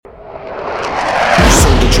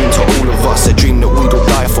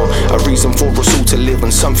reason for us all to live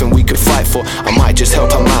and something we could fight for. I might just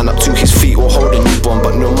help a man up to his feet or hold a newborn,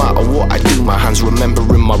 but no matter what I do, my hands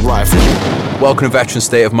remembering my rifle. Welcome to Veteran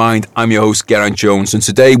State of Mind. I'm your host, Geraint Jones, and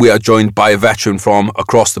today we are joined by a veteran from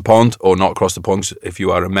across the pond, or not across the pond if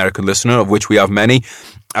you are an American listener, of which we have many.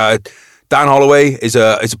 Dan Holloway is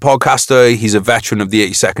a podcaster. He's a veteran of the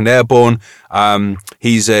 82nd Airborne.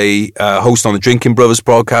 He's a host on the Drinking Brothers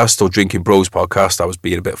podcast, or Drinking Bros podcast. I was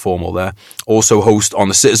being a bit formal there. Also host on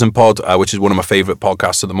the Citizen Pod, which is one of my favourite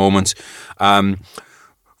podcasts at the moment. Dan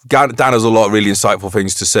has a lot of really insightful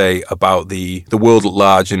things to say about the world at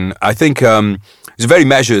large, and I think he's a very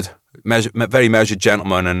measured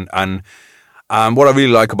gentleman. And what I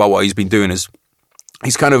really like about what he's been doing is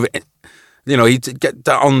he's kind of, you know, he get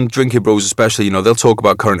that on Drinking Bros especially, you know, they'll talk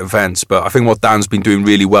about current events, but I think what Dan's been doing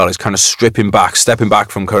really well is kind of stepping back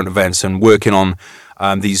from current events and working on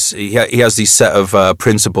these. He has these set of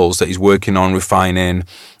principles that he's working on refining.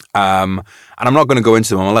 And I'm not going to go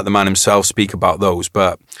into them. I'll let the man himself speak about those.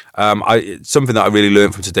 But something that I really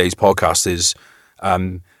learned from today's podcast is,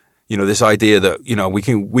 you know, this idea that, you know, we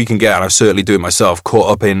can get, and I certainly do it myself, caught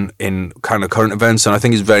up in kind of current events. And I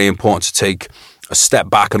think it's very important to take a step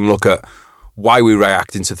back and look at why we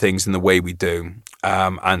react into things in the way we do,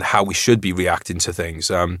 and how we should be reacting to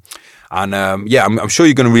things. I'm sure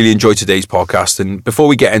you're going to really enjoy today's podcast. And before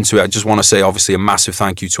we get into it, I just want to say, obviously, a massive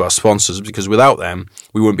thank you to our sponsors, because without them,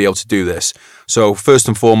 we wouldn't be able to do this. So first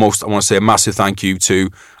and foremost, I want to say a massive thank you to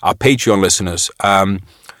our Patreon listeners.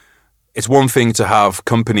 It's one thing to have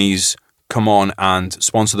companies come on and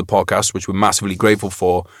sponsor the podcast, which we're massively grateful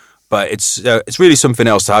for, but it's really something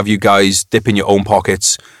else to have you guys dip in your own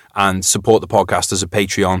pockets and support the podcast as a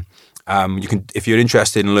Patreon. You can, if you're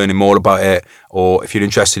interested in learning more about it, or if you're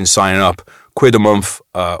interested in signing up, £1 a month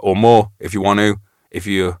or more if you want to. If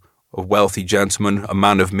you're a wealthy gentleman, a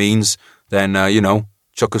man of means, then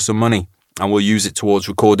chuck us some money, and we'll use it towards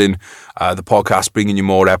recording the podcast, bringing you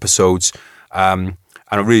more episodes. And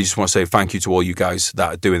I really just want to say thank you to all you guys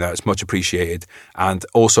that are doing that. It's much appreciated. And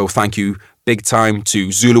also thank you big time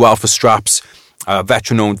to Zulu Alpha Straps,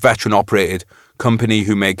 veteran-owned, veteran-operated company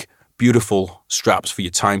who make beautiful straps for your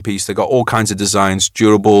timepiece. They got all kinds of designs,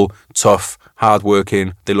 durable, tough,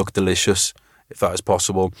 hard-working. They look delicious, if that is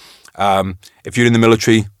possible. If you're in the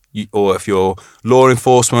military, or if you're law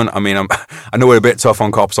enforcement, I mean, I know we're a bit tough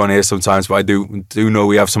on cops on here sometimes, but I do know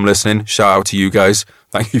we have some listening. Shout out to you guys.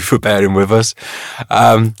 Thank you for bearing with us.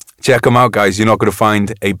 Check them out, guys. You're not going to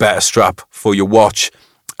find a better strap for your watch.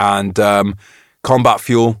 And Combat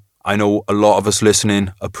Fuel, I know a lot of us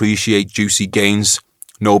listening appreciate juicy gains.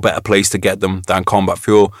 No better place to get them than Combat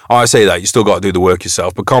Fuel. Oh, I say that, you still got to do the work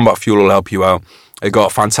yourself, but Combat Fuel will help you out. They've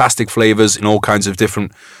got fantastic flavors in all kinds of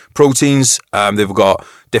different proteins. They've got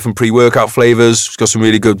different pre-workout flavors. It's got some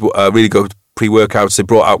really good pre-workouts. They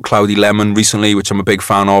brought out Cloudy Lemon recently, which I'm a big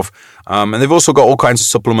fan of. And they've also got all kinds of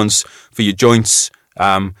supplements for your joints.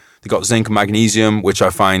 They've got zinc and magnesium, which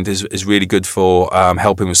I find is really good for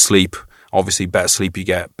helping with sleep. Obviously, better sleep you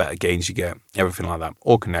get, better gains you get, everything like that.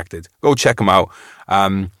 All connected. Go check them out.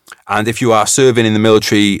 And if you are serving in the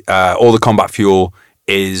military, all the Combat Fuel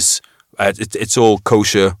is, it's all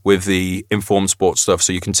kosher with the Informed Sports stuff.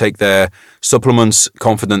 So you can take their supplements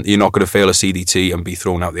confident that you're not going to fail a CDT and be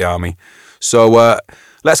thrown out the army. So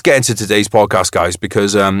let's get into today's podcast, guys,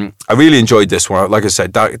 because I really enjoyed this one. Like I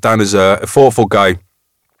said, Dan is a thoughtful guy.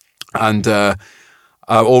 And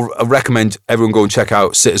I recommend everyone go and check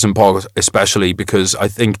out Citizen Pod, especially because I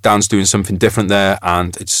think Dan's doing something different there,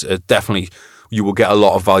 and it's definitely, you will get a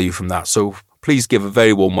lot of value from that. So please give a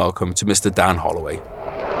very warm welcome to Mr. Dan Holloway.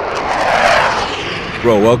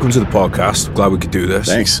 Bro, welcome to the podcast. Glad we could do this.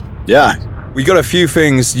 Thanks. Yeah. We got a few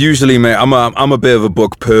things. Usually, mate, I'm a bit of a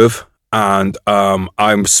book perv, and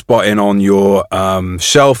I'm spotting on your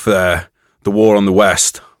shelf there, The War on the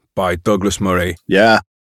West by Douglas Murray. Yeah.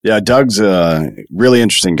 Yeah, Doug's a really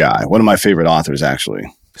interesting guy. One of my favorite authors,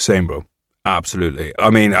 actually. Same, bro. Absolutely. I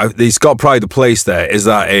mean, he's got Pride of Place there. Is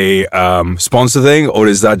that a sponsor thing, or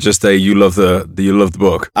is that just a you love the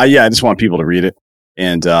book? Yeah, I just want people to read it.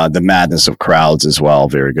 And The Madness of Crowds as well.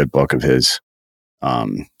 Very good book of his.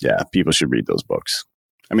 Yeah, people should read those books.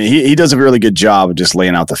 I mean, he does a really good job of just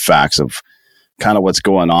laying out the facts of kind of what's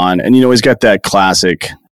going on. And, you know, he's got that classic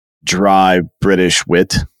dry British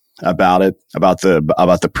wit about it, about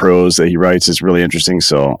the prose that he writes is really interesting.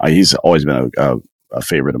 So he's always been a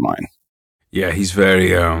favorite of mine. Yeah, he's very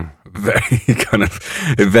kind of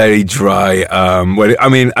very dry.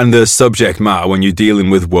 And the subject matter when you're dealing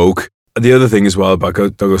with woke. The other thing as well about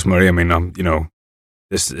Douglas Murray, I mean,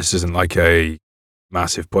 this isn't like a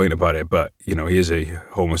massive point about it, but he is a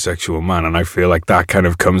homosexual man, and I feel like that kind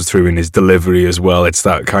of comes through in his delivery as well. It's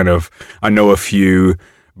that kind of, I know a few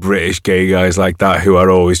British gay guys like that who are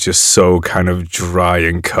always just so kind of dry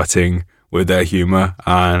and cutting with their humor,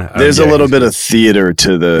 and there's a little bit of theater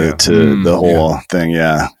to the whole thing.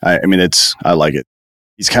 I mean, I like it.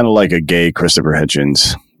 He's kind of like a gay Christopher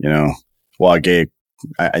Hitchens, well, a gay,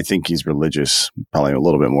 I think he's religious probably a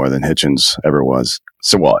little bit more than Hitchens ever was.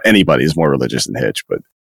 So, well, anybody is more religious than Hitch, but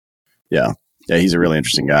yeah, he's a really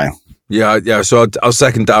interesting guy. Yeah. So I'll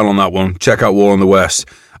second down on that one. Check out War on the West.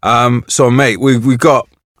 So, mate, we've got.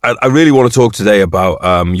 I really want to talk today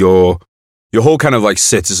about your whole kind of like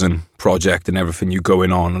citizen project and everything you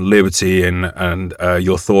going on, liberty and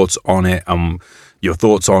your thoughts on it, your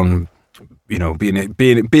thoughts on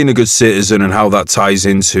being a good citizen and how that ties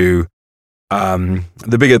into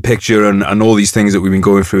the bigger picture and all these things that we've been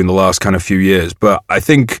going through in the last kind of few years. But I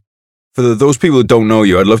think for those people that don't know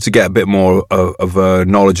you, I'd love to get a bit more of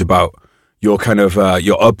knowledge about your kind of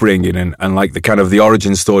your upbringing and like the kind of the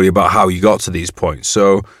origin story about how you got to these points.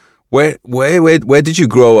 So where did you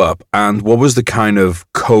grow up, and what was the kind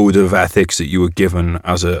of code of ethics that you were given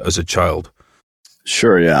as a child?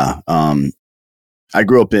 Sure, yeah. I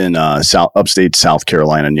grew up in upstate South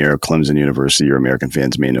Carolina near Clemson University. Your American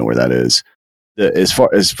fans may know where that is. As far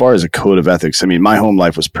as a code of ethics, I mean, my home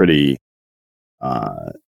life was pretty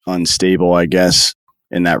unstable, I guess,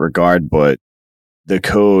 in that regard. But the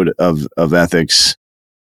code of ethics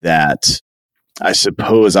that I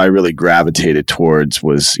suppose I really gravitated towards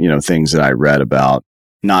was, things that I read about,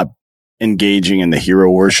 not engaging in the hero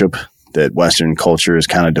worship that Western culture is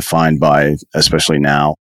kind of defined by, especially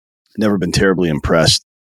now. Never been terribly impressed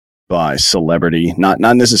by celebrity. Not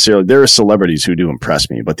necessarily. There are celebrities who do impress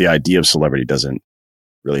me, but the idea of celebrity doesn't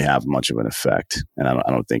really have much of an effect, and I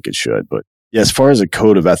don't think it should. But yeah, as far as a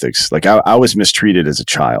code of ethics, like I was mistreated as a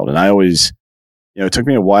child, and I always, it took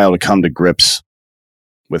me a while to come to grips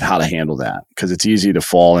with how to handle that, because it's easy to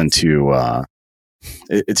fall into,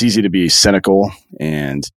 it's easy to be cynical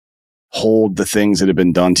and hold the things that have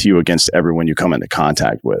been done to you against everyone you come into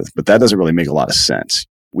contact with. But that doesn't really make a lot of sense.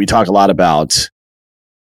 We talk a lot about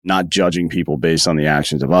not judging people based on the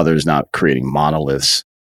actions of others, not creating monoliths.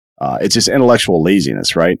 It's just intellectual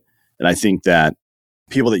laziness, right? And I think that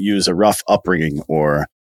people that use a rough upbringing or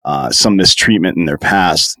some mistreatment in their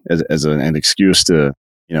past as an excuse to,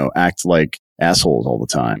 act like assholes all the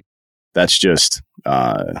time, that's just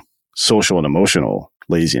social and emotional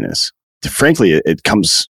laziness. Frankly, it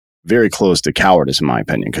comes very close to cowardice, in my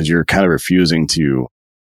opinion, because you're kind of refusing to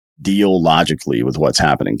deal logically with what's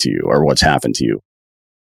happening to you or what's happened to you.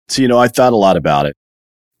 So, I thought a lot about it.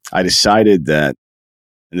 I decided that,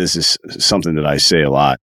 and this is something that I say a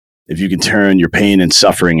lot, if you can turn your pain and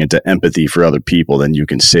suffering into empathy for other people, then you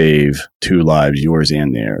can save 2 lives, yours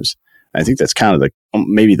and theirs. I think that's kind of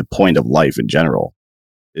maybe the point of life in general,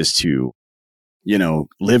 is to,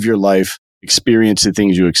 live your life, experience the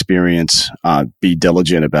things you experience, be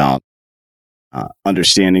diligent about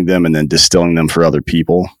understanding them and then distilling them for other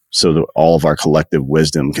people, so that all of our collective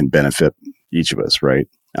wisdom can benefit each of us, right?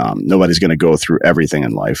 Nobody's going to go through everything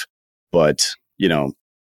in life, but,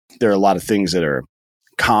 there are a lot of things that are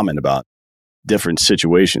common about different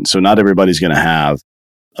situations. So not everybody's going to have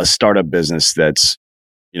a startup business that's,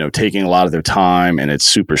 taking a lot of their time and it's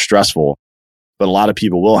super stressful, but a lot of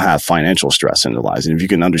people will have financial stress in their lives. And if you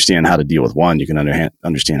can understand how to deal with one, you can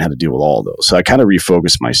understand how to deal with all of those. So I kind of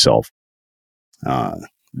refocused myself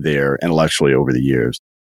there intellectually over the years.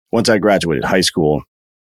 Once I graduated high school,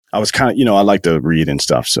 I was kind of, I like to read and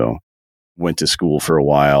stuff. So went to school for a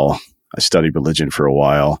while. I studied religion for a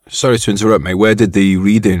while. Sorry to interrupt, mate. Where did the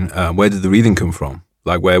reading come from?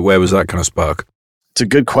 Like where was that kind of spark? It's a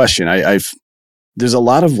good question. There's a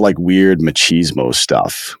lot of like weird machismo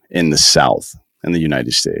stuff in the South in the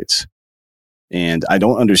United States. And I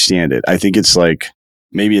don't understand it. I think it's like,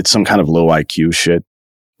 maybe it's some kind of low IQ shit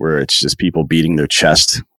where it's just people beating their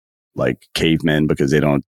chest like cavemen because they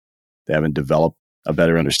haven't developed a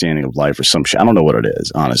better understanding of life or some shit. I don't know what it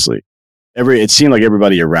is, honestly. It seemed like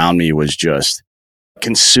everybody around me was just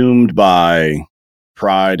consumed by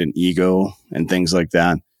pride and ego and things like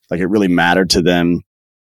that. Like it really mattered to them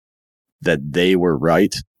that they were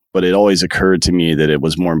right, but it always occurred to me that it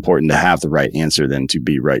was more important to have the right answer than to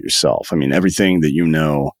be right yourself. I mean, everything that you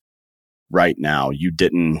know right now, you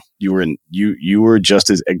were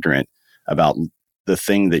just as ignorant about the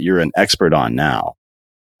thing that you're an expert on now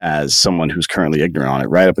as someone who's currently ignorant on it,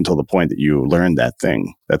 right up until the point that you learned that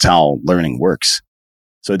thing. That's how learning works.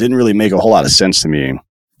 So it didn't really make a whole lot of sense to me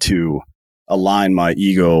to align my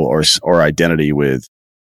ego or identity with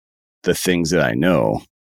the things that I know,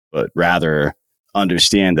 but rather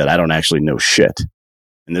understand that I don't actually know shit.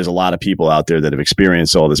 And there's a lot of people out there that have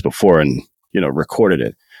experienced all this before and, recorded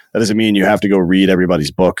it. That doesn't mean you have to go read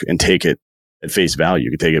everybody's book and take it at face value.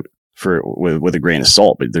 You can take it with a grain of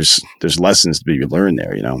salt, but there's lessons to be learned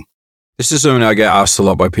there, This is something I get asked a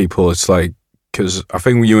lot by people. It's like, because I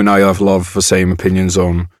think you and I have a lot of the same opinions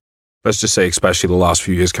on, let's just say, especially the last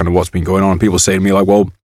few years, kind of what's been going on. People say to me like,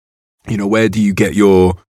 well, where do you get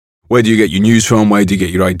your news from? Where do you get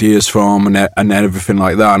your ideas from? And everything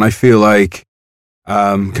like that. And I feel like,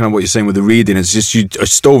 kind of what you're saying with the reading, it's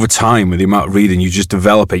just over time with the amount of reading, you just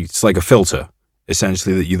develop it's like a filter,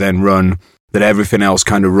 essentially, that you then run, that everything else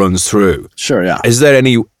kind of runs through. Sure, yeah. Is there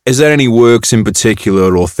any works in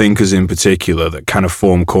particular or thinkers in particular that kind of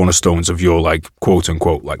form cornerstones of your, like, quote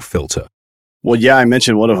unquote, like, filter? Well, yeah, I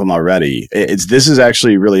mentioned one of them already. This is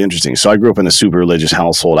actually really interesting. So I grew up in a super religious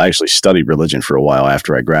household. I actually studied religion for a while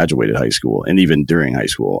after I graduated high school and even during high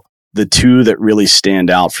school. The two that really stand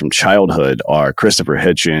out from childhood are Christopher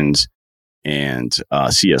Hitchens and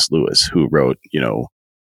C.S. Lewis, who wrote,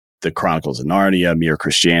 the Chronicles of Narnia, Mere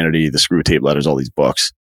Christianity, the Screwtape Letters, all these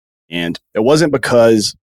books. And it wasn't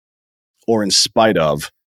because or in spite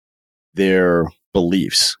of their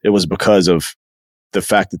beliefs. It was because of the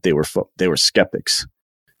fact that they were skeptics.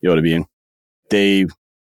 You know what I mean?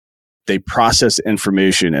 They processed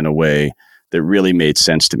information in a way that really made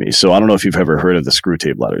sense to me. So I don't know if you've ever heard of the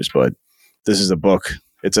Screwtape Letters, but this is a book.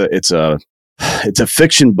 It's a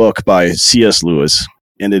fiction book by C.S. Lewis,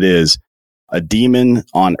 and it is a demon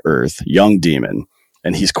on Earth, young demon,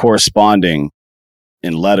 and he's corresponding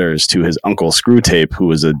in letters to his uncle Screwtape,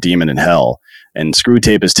 who is a demon in hell. And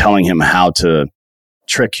Screwtape is telling him how to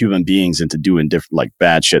trick human beings into doing different, like,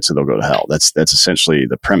 bad shit so they'll go to hell. That's essentially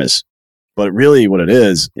the premise. But really what it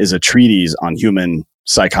is a treatise on human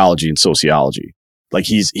psychology and sociology. Like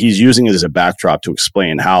he's using it as a backdrop to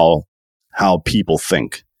explain how people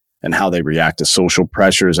think and how they react to social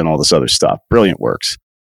pressures and all this other stuff. Brilliant works.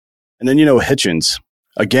 And then, Hitchens,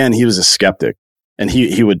 again, he was a skeptic, and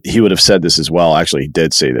he would have said this as well. Actually, he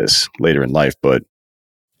did say this later in life, but,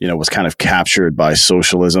 was kind of captured by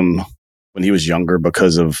socialism when he was younger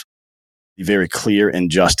because of the very clear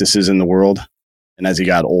injustices in the world. And as he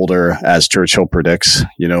got older, as Churchill predicts,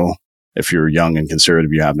 if you're young and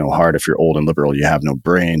conservative, you have no heart. If you're old and liberal, you have no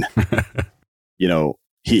brain.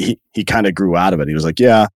 He kind of grew out of it. He was like,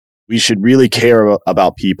 yeah, we should really care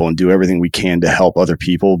about people and do everything we can to help other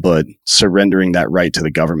people, but surrendering that right to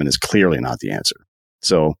the government is clearly not the answer.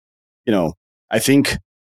 So, I think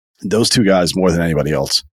those two guys, more than anybody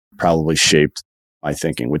else, probably shaped my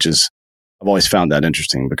thinking, which is, I've always found that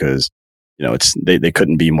interesting because, they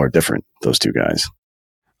couldn't be more different, those two guys.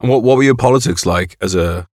 And what were your politics like as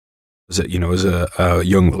a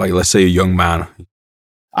young, like, let's say a young man?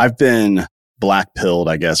 I've been black-pilled,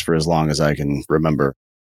 I guess, for as long as I can remember.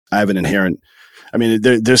 I have an inherent,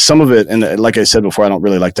 there's some of it, and like I said before, I don't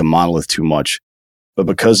really like to monolith too much, but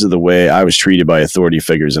because of the way I was treated by authority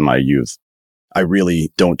figures in my youth, I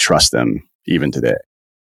really don't trust them even today,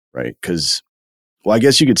 right? Because, well, I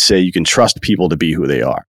guess you could say you can trust people to be who they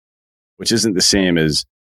are, which isn't the same as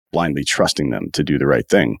blindly trusting them to do the right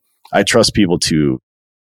thing. I trust people to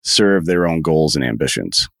serve their own goals and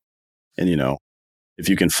ambitions. And, if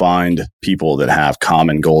you can find people that have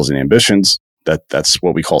common goals and ambitions, that's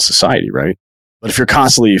what we call society, right? But if you're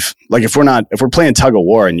constantly, like, if we're playing tug of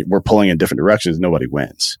war and we're pulling in different directions, nobody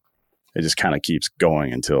wins. It just kind of keeps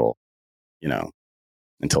going until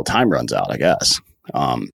time runs out, I guess.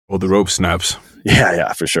 Or the rope snaps.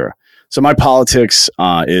 Yeah, for sure. So my politics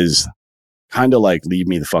is kind of like, leave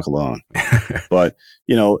me the fuck alone. But,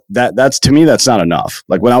 that's to me, that's not enough.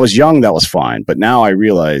 Like, when I was young, that was fine. But now I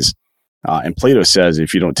realize, and Plato says,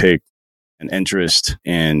 if you don't take an interest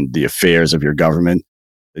in the affairs of your government,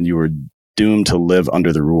 then you were doomed to live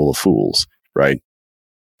under the rule of fools, right?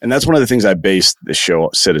 And that's one of the things I base the show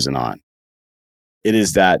Citizen on. It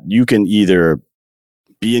is that you can either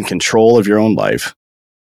be in control of your own life,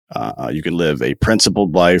 you can live a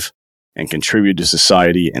principled life and contribute to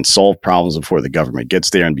society and solve problems before the government gets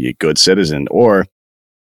there and be a good citizen, or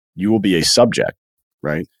you will be a subject,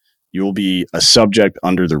 right? You will be a subject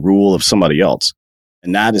under the rule of somebody else.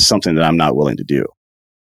 And that is something that I'm not willing to do,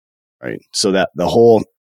 right? So that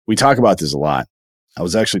we talk about this a lot. I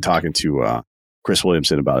was actually talking to Chris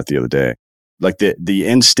Williamson about it the other day. Like the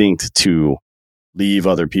instinct to leave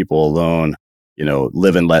other people alone,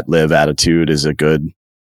 live and let live attitude is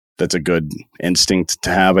that's a good instinct to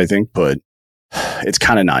have, I think, but it's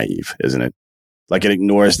kind of naive, isn't it? Like, it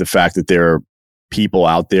ignores the fact that there are people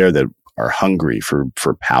out there that are hungry for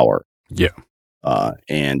power. Yeah.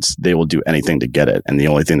 And they will do anything to get it. And the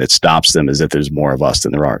only thing that stops them is that there's more of us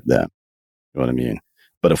than there are of them. You know what I mean?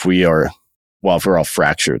 But if we're all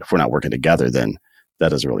fractured, if we're not working together, then that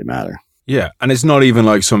doesn't really matter. Yeah. And it's not even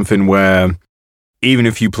like something where, even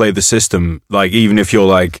if you play the system, like even if you're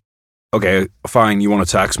like, okay, fine, you want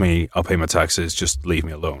to tax me, I'll pay my taxes, just leave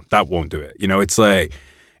me alone. That won't do it. You know, it's like,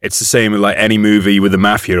 it's the same with like any movie with the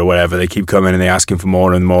mafia or whatever. They keep coming and they asking for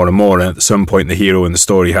more and more and more. And at some point, the hero in the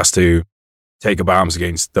story has to take up arms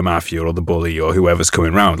against the mafia or the bully or whoever's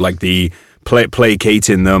coming around. Like the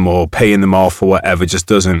placating them or paying them off or whatever just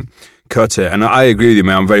doesn't cut it. And I agree with you,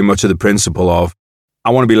 man. I'm very much of the principle of, I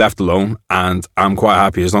want to be left alone, and I'm quite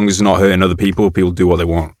happy as long as it's not hurting other people. People do what they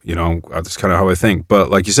want, you know. That's kind of how I think. But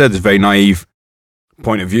like you said, it's a very naive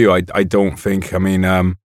point of view. I don't think. I mean,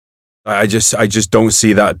 I just don't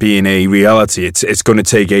see that being a reality. It's going to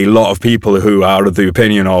take a lot of people who are of the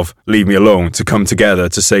opinion of leave me alone to come together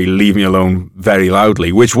to say leave me alone very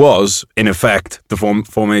loudly, which was in effect the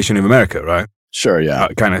formation of America, right? Sure, yeah.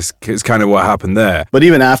 It's kind of what happened there. But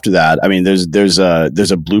even after that, I mean, there's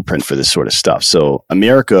a blueprint for this sort of stuff. So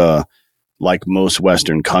America, like most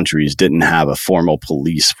Western countries, didn't have a formal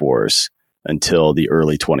police force until the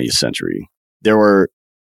early 20th century. There were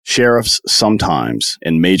sheriffs sometimes.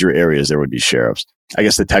 In major areas, there would be sheriffs. I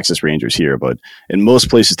guess the Texas Rangers here, but in most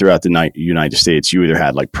places throughout the United States, you either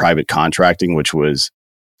had like private contracting, which was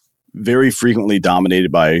very frequently dominated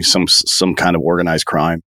by some kind of organized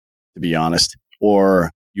crime, to be honest, or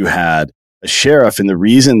you had a sheriff. And the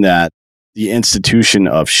reason that the institution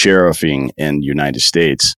of sheriffing in the United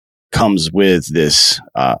States comes with this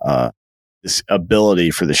ability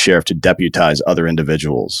for the sheriff to deputize other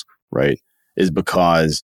individuals, right, is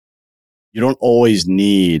because you don't always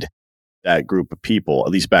need that group of people.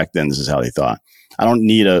 At least back then, this is how they thought. I don't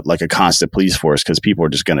need a constant police force because people are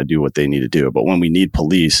just going to do what they need to do. But when we need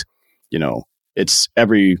police, you know, it's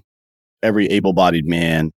every able-bodied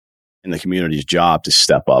man in the community's job to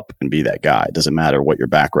step up and be that guy. It doesn't matter what your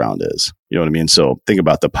background is. You know what I mean? So think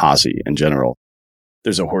about the posse in general.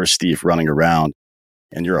 There's a horse thief running around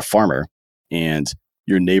and you're a farmer and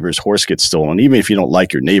your neighbor's horse gets stolen. Even if you don't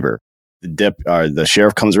like your neighbor, the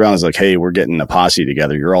sheriff comes around and is like, hey, we're getting a posse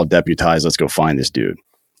together. You're all deputized. Let's go find this dude.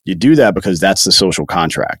 You do that because that's the social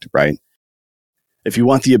contract, right? If you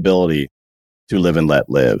want the ability to live and let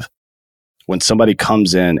live, when somebody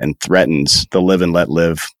comes in and threatens the live and let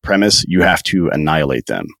live premise, you have to annihilate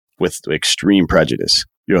them with extreme prejudice.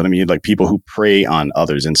 You know what I mean? Like people who prey on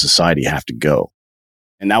others in society have to go.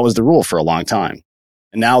 And that was the rule for a long time.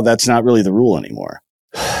 And now that's not really the rule anymore.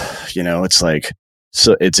 You know, it's like,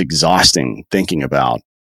 so it's exhausting thinking about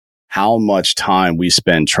how much time we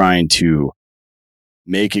spend trying to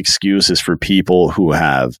make excuses for people who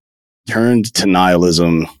have turned to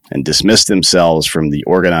nihilism and dismissed themselves from the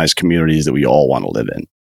organized communities that we all want to live in.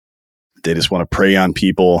 They just want to prey on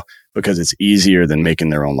people because it's easier than making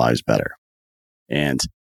their own lives better. And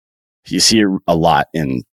you see it a lot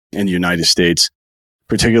in the United States,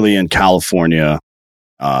 particularly in California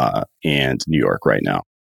and New York right now.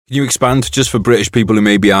 Can you expand just for British people who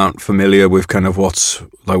maybe aren't familiar with kind of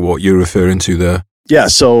what you're referring to there? Yeah,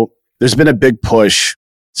 so there's been a big push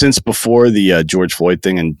since before the George Floyd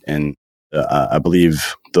thing, and I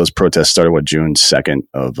believe those protests started June 2nd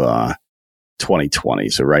of 2020.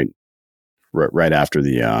 So right after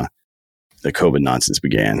the COVID nonsense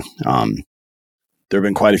began. There have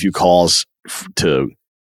been quite a few calls to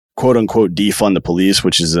quote unquote defund the police,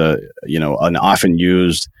 which is an often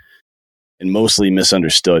used and mostly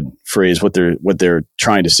misunderstood phrase. What they're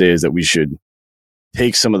trying to say is that we should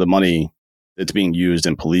take some of the money that's being used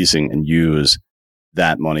in policing and use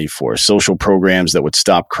that money for social programs that would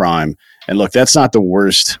stop crime. And look, that's not the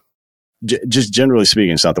worst. Just generally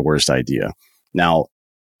speaking, it's not the worst idea. Now,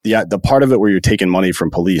 the part of it where you're taking money from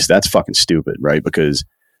police, that's fucking stupid, right? Because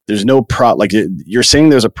there's no you're saying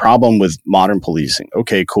there's a problem with modern policing.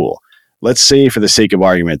 Okay, cool. Let's say for the sake of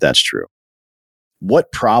argument, that's true.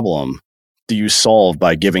 What problem do you solve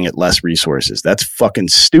by giving it less resources? That's fucking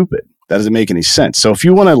stupid. That doesn't make any sense. So if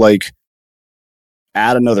you want to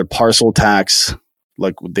add another parcel tax,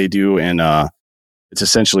 like they do in, it's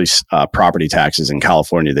essentially property taxes in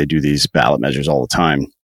California. They do these ballot measures all the time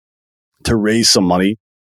to raise some money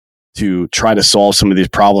to try to solve some of these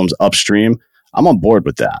problems upstream. I'm on board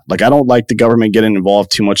with that. I don't like the government getting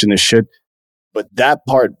involved too much in this shit, but that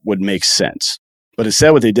part would make sense. But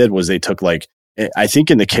instead what they did was they took I think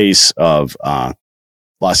in the case of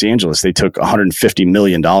Los Angeles, they took $150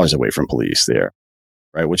 million away from police there,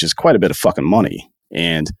 right? Which is quite a bit of fucking money.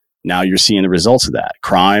 And now you're seeing the results of that.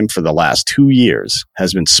 Crime for the last 2 years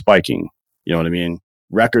has been spiking. You know what I mean?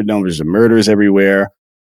 Record numbers of murders everywhere.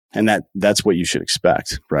 And that's what you should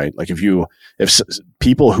expect, right? If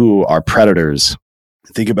people who are predators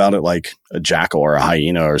think about it like a jackal or a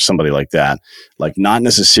hyena or somebody like that. Like not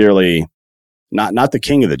necessarily, not the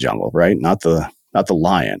king of the jungle, right? Not the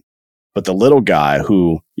lion, but the little guy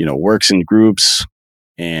who, works in groups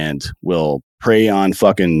and will prey on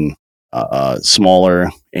fucking smaller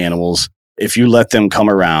animals. If you let them come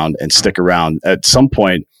around and stick around, at some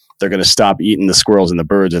point, they're going to stop eating the squirrels and the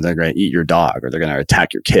birds, and they're going to eat your dog, or they're going to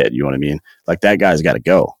attack your kid. You know what I mean? Like that guy's got to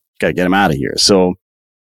go. Got to get him out of here. So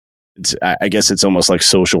I guess it's almost like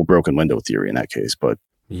social broken window theory in that case. But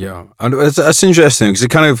yeah, and that's interesting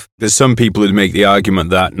because there's some people who make the argument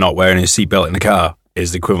that not wearing a seatbelt in the car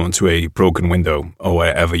is the equivalent to a broken window or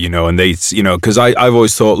whatever, and they, because I've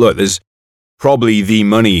always thought, look, there's probably the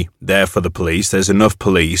money there for the police. There's enough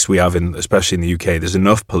police we have especially in the UK. There's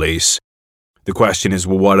enough police. The question is,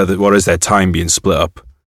 well, what is their time being split up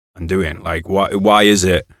and doing? Like, why is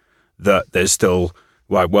it that there's still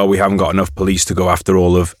we haven't got enough police to go after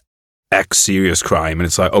all of X serious crime? And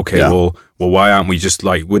it's like, okay, yeah. well, why aren't we just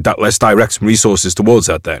like with that? Let's direct some resources towards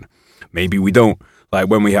that then. Maybe we don't. Like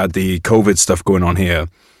when we had the COVID stuff going on here,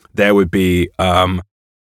 there would be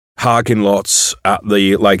parking lots at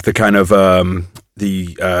the kind of what do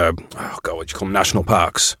you call them, national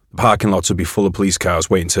parks. The parking lots would be full of police cars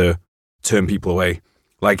waiting to turn people away.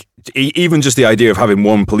 Like even just the idea of having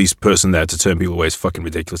one police person there to turn people away is fucking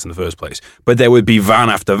ridiculous in the first place. But there would be van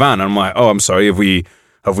after van. And I'm like, oh, I'm sorry, have we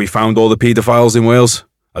found all the paedophiles in Wales?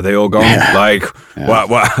 Are they all gone? Yeah. Like,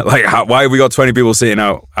 yeah. Why have we got 20 people sitting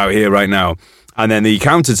out here right now? And then the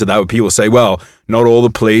counter to that would people say, well, not all the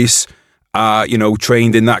police are,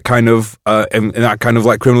 trained in that kind of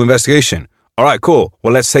like criminal investigation. All right, cool.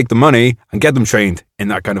 Well, let's take the money and get them trained in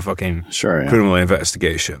that kind of fucking criminal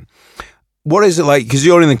investigation. What is it like? Because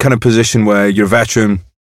you're in the kind of position where you're a veteran.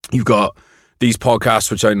 You've got these podcasts,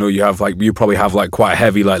 which I know you have, you probably have quite a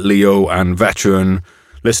heavy Leo and veteran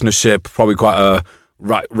listenership, probably quite a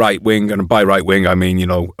right wing, and by right wing I mean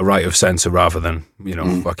a right of censor rather than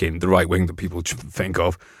fucking the right wing that people think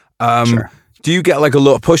of. Sure. Do you get a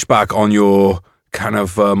lot of pushback on your kind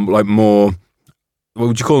of more, what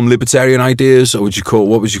would you call them, libertarian ideas, or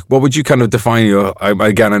what would you kind of define your?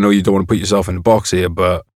 Again, I know you don't want to put yourself in a box here,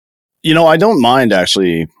 but I don't mind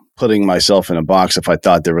actually putting myself in a box if I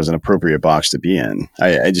thought there was an appropriate box to be in.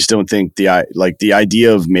 I just don't think the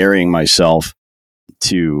idea of marrying myself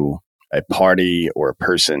to a party or a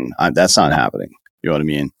person, that's not happening. You know what I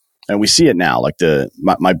mean? And we see it now. Like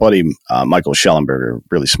my buddy, Michael Schellenberger,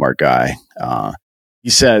 really smart guy. He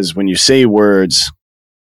says, when you say words,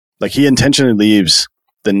 he intentionally leaves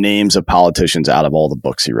the names of politicians out of all the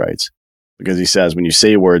books he writes. Because he says, when you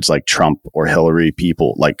say words like Trump or Hillary,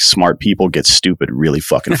 people, smart people get stupid really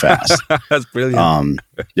fucking fast. That's brilliant.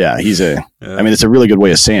 Yeah, I mean, it's a really good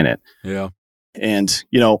way of saying it. Yeah. And,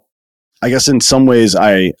 I guess in some ways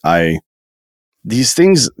these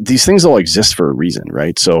things all exist for a reason,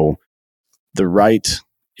 right? So the right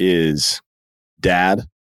is dad,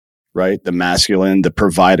 right? The masculine, the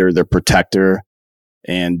provider, the protector,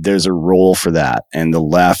 and there's a role for that. And the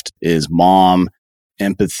left is mom,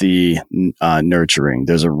 empathy, nurturing.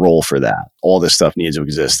 There's a role for that. All this stuff needs to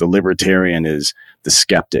exist. The libertarian is the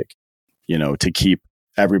skeptic, to keep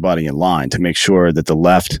everybody in line, to make sure that the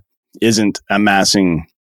left isn't amassing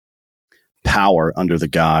power under the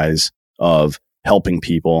guise of helping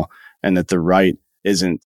people, and that the right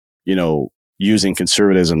isn't, using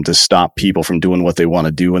conservatism to stop people from doing what they want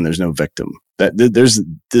to do, and there's no victim. That there's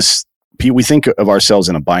this. We think of ourselves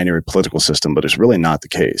in a binary political system, but it's really not the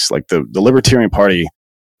case. Like the Libertarian Party,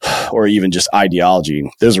 or even just ideology,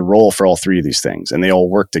 there's a role for all three of these things, and they all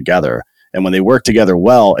work together. And when they work together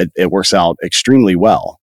well, it works out extremely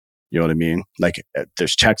well. You know what I mean?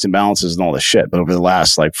 There's checks and balances and all this shit. But over the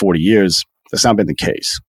last 40 years, that's not been the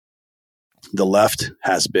case. The left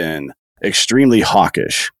has been extremely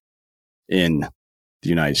hawkish in the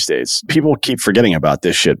United States. People keep forgetting about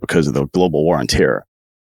this shit because of the global war on terror.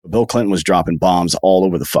 Bill Clinton was dropping bombs all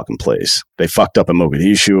over the fucking place. They fucked up in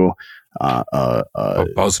Mogadishu.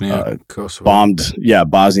 Bosnia, Kosovo. Bombed,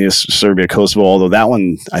 Bosnia, Serbia, Kosovo, although that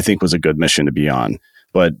one I think was a good mission to be on.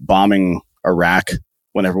 But bombing Iraq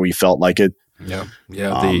whenever we felt like it. Yeah,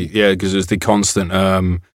 because there's the constant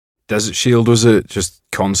Desert Shield, was it? Just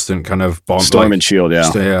constant kind of bomb. Storm and Shield,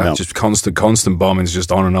 just constant bombings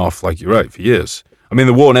just on and off, you're right, for years. I mean,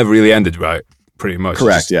 the war never really ended, right? Pretty much.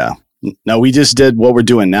 Correct, yeah. No, we just did what we're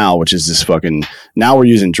doing now, which is this fucking, now we're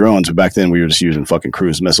using drones, but back then we were just using fucking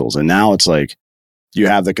cruise missiles. And now it's you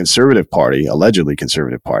have the conservative party, allegedly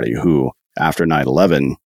conservative party, who after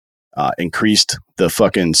 9/11 increased the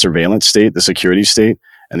fucking surveillance state, the security state,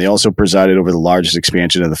 and they also presided over the largest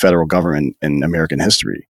expansion of the federal government in American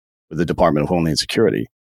history with the Department of Homeland Security.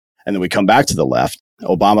 And then we come back to the left,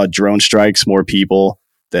 Obama drone strikes more people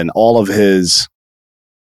than all of his,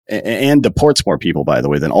 and deports more people, by the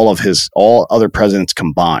way, than all other presidents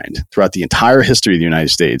combined. Throughout the entire history of the United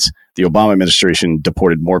States, the Obama administration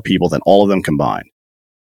deported more people than all of them combined.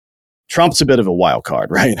 Trump's a bit of a wild card,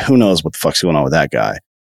 right? Who knows what the fuck's going on with that guy?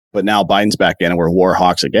 But now Biden's back in and we're war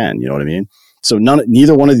hawks again. You know what I mean? So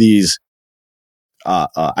neither one of these,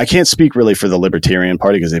 I can't speak really for the Libertarian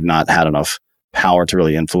Party because they've not had enough power to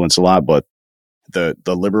really influence a lot, but the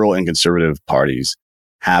liberal and conservative parties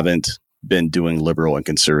haven't been doing liberal and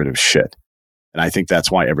conservative shit. And I think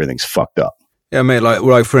that's why everything's fucked up. Yeah, mate,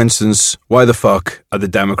 like for instance, why the fuck are the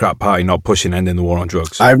Democrat Party not pushing ending the war on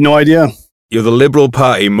drugs? I have no idea. You're the Liberal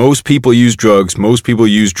Party. Most people use drugs. Most people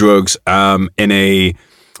use drugs in a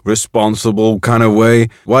responsible kind of way.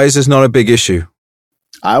 Why is this not a big issue?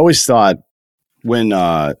 I always thought when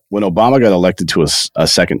Obama got elected to a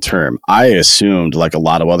second term, I assumed, like a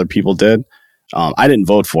lot of other people did, I didn't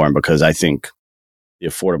vote for him because I think the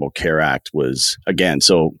Affordable Care Act was, again,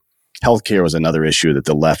 so healthcare was another issue that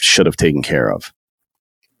the left should have taken care of.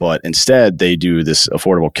 But instead, they do this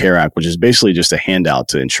Affordable Care Act, which is basically just a handout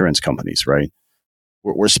to insurance companies, right?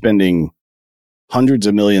 We're spending hundreds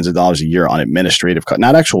of millions of dollars a year on administrative costs,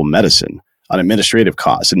 not actual medicine, on administrative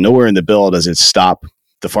costs. And nowhere in the bill does it stop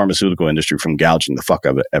the pharmaceutical industry from gouging the fuck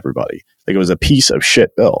out of everybody. Like, it was a piece of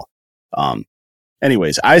shit bill.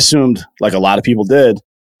 Anyways, I assumed, like a lot of people did,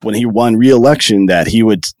 when he won re-election, that he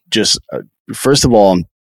would just, first of all,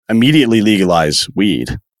 immediately legalize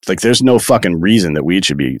weed. Like, there's no fucking reason that weed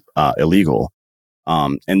should be illegal.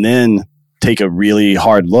 And then take a really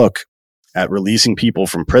hard look at releasing people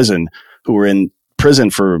from prison who were in prison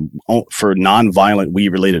for non-violent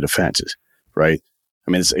weed-related offenses, right?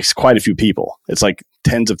 I mean, it's quite a few people. It's like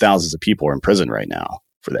tens of thousands of people are in prison right now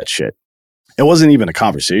for that shit. It wasn't even a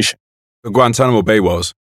conversation. Guantanamo Bay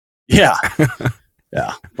was. Yeah.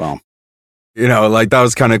 Yeah. Well, you know, like, that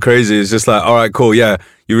was kind of crazy. It's just like, all right, cool. Yeah.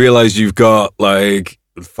 You realize you've got like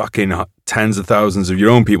fucking tens of thousands of your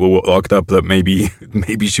own people locked up that maybe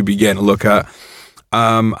should be getting a look at.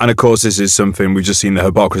 And of course, this is something we've just seen the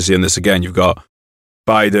hypocrisy in this again. You've got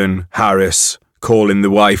Biden, Harris calling the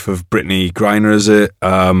wife of Brittany Griner, is it?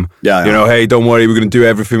 You know, hey, don't worry, we're going to do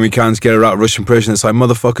everything we can to get her out of Russian prison. It's like,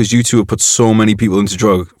 motherfuckers, you two have put so many people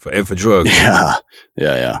into for drugs.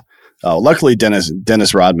 Yeah. Luckily,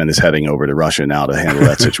 Dennis Rodman is heading over to Russia now to handle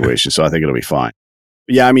that situation, so I think it'll be fine.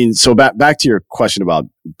 But yeah, I mean, so back to your question about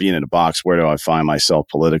being in a box, where do I find myself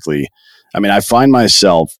politically? I mean, I find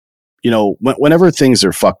myself, you know, whenever things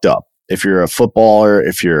are fucked up, if you're a footballer,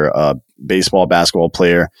 if you're a baseball, basketball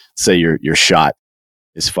player, say your shot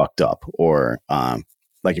is fucked up, or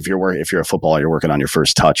like if you're a footballer, you're working on your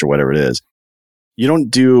first touch or whatever it is, you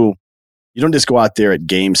don't just go out there at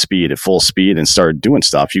game speed, at full speed, and start doing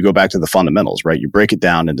stuff. You go back to the fundamentals, right? You break it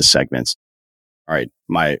down into segments. All right,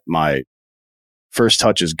 my first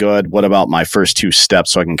touch is good. What about my first two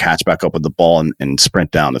steps so I can catch back up with the ball and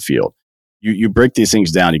sprint down the field? You break these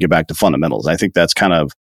things down, you get back to fundamentals. I think that's kind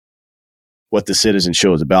of what the Citizen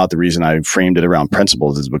Show is about. The reason I framed it around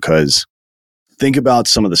principles is because think about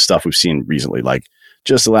some of the stuff we've seen recently, like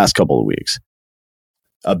just the last couple of weeks.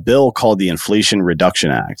 A bill called the Inflation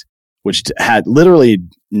Reduction Act, which had literally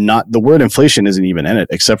not, the word inflation isn't even in it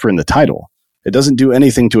except for in the title. It doesn't do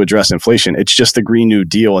anything to address inflation. It's just the Green New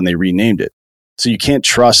Deal, and they renamed it. So you can't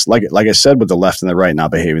trust, like I said, with the left and the right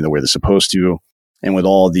not behaving the way they're supposed to, and with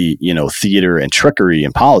all the, you know, theater and trickery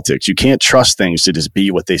in politics, you can't trust things to just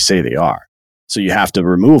be what they say they are. So you have to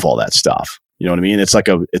remove all that stuff. You know what I mean? It's like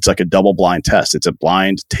a double blind test. It's a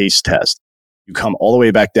blind taste test. You come all the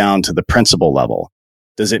way back down to the principle level.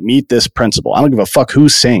 Does it meet this principle? I don't give a fuck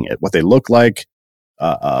who's saying it, what they look like,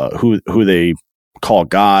 who they call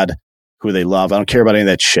God, who they love. I don't care about any of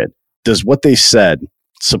that shit. Does what they said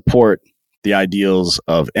support the ideals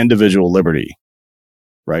of individual liberty?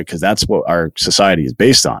 Right? Because that's what our society is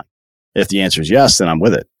based on. If the answer is yes, then I'm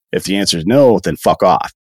with it. If the answer is no, then fuck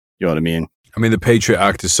off. You know what I mean? I mean, the Patriot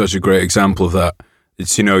Act is such a great example of that.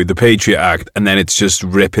 It's, you know, the Patriot Act, and then it's just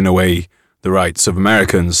ripping away the rights of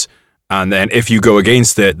Americans. And then if you go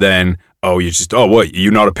against it, then, what,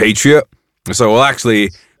 you're not a patriot? So, well, actually,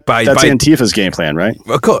 that's Antifa's game plan, right?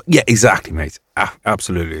 Yeah, exactly, mate.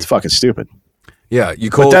 Absolutely. It's fucking stupid. Yeah, you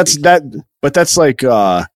call But that's like,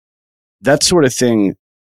 that sort of thing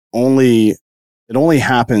only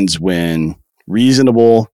happens when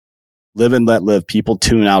reasonable, live and let live people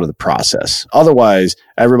tune out of the process. Otherwise,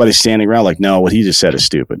 everybody's standing around like, no, what he just said is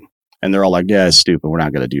stupid. And they're all like, yeah, it's stupid. We're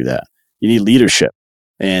not going to do that. You need leadership.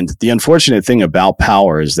 And the unfortunate thing about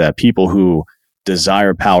power is that people who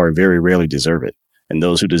desire power very rarely deserve it. and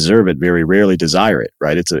those who deserve it very rarely desire it,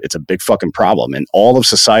 right? It's a big fucking problem in all of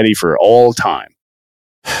society for all time.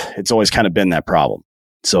 It's always kind of been that problem.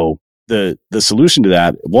 So the solution to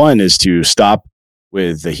that, one, is to stop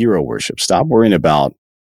with the hero worship. Stop worrying about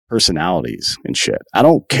personalities and shit. I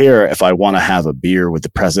don't care if I want to have a beer with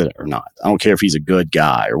the president or not. I don't care if he's a good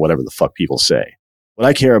guy or whatever the fuck people say. What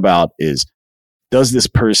I care about is, does this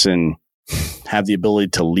person have the ability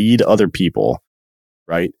to lead other people,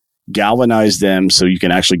 right? Galvanize them so you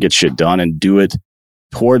can actually get shit done and do it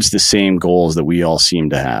towards the same goals that we all seem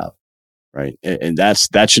to have, right? And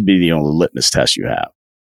that should be the only litmus test you have.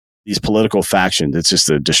 These political factions, it's just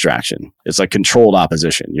a distraction. It's like controlled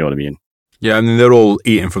opposition. You know what I mean? Yeah, I mean, they're all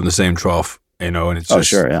eating from the same trough, and it's just,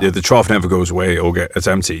 sure, yeah. The trough never goes away or it's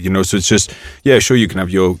empty, so it's just, yeah, sure, you can have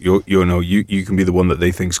you can be the one that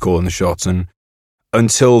they think's calling the shots, and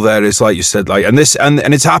until there is, like you said, like, and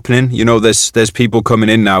it's happening, there's people coming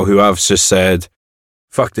in now who have just said,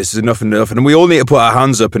 fuck, this is enough, and we all need to put our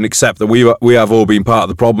hands up and accept that we have all been part of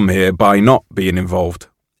the problem here by not being involved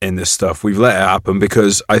in this stuff. We've let it happen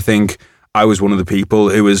because I think I was one of the people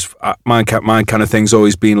who was, my kind of thing's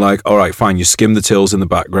always been like, all right, fine, you skim the tills in the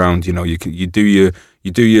background, you do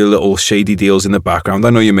your little shady deals in the background. I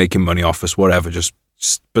know you're making money off us, whatever,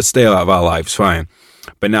 but stay out of our lives, fine.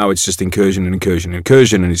 But now it's just incursion, and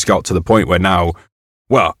it's got to the point where now,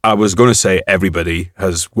 well, I was going to say everybody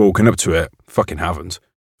has woken up to it, fucking haven't.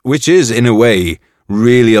 Which is, in a way,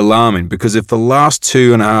 really alarming, because if the last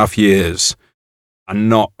 2.5 years are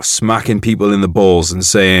not smacking people in the balls and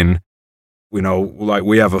saying, like,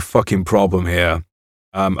 we have a fucking problem here,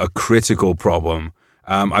 a critical problem,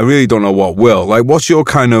 I really don't know what will. Like, what's your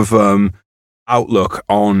kind of outlook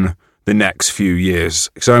on the next few years?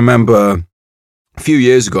 Because I remember a few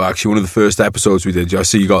years ago, actually, one of the first episodes we did, I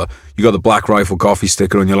see you got the Black Rifle coffee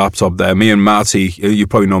sticker on your laptop there. Me and Matty, you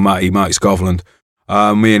probably know Matty Scotland.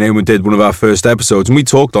 Me and him did one of our first episodes, and we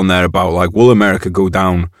talked on there about, like, will America go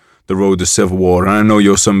down the road to civil war? And I know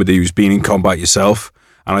you're somebody who's been in combat yourself,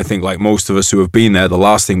 and I think, like most of us who have been there, the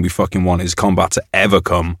last thing we fucking want is combat to ever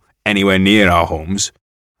come anywhere near our homes.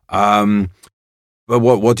 But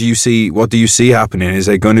what do you see? What do you see happening? Is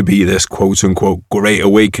there going to be this quote unquote great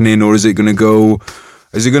awakening, or is it going to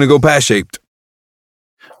go pear shaped?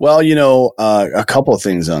 Well, a couple of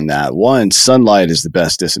things on that. One, sunlight is the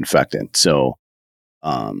best disinfectant. So,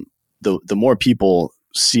 the more people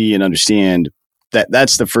see and understand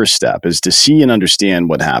that's the first step, is to see and understand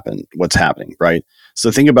what's happening, right? So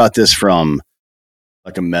think about this from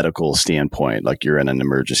like a medical standpoint, like you're in an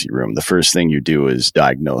emergency room. The first thing you do is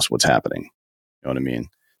diagnose what's happening. You know what I mean?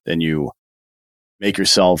 Then you make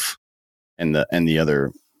yourself and the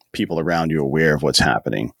other people around you aware of what's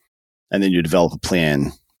happening. And then you develop a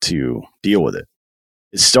plan to deal with it.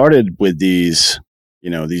 It started with these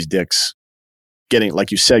dicks getting,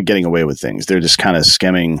 like you said, getting away with things. They're just kind of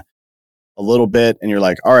skimming a little bit, and you're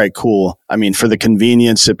like, all right, cool. I mean, for the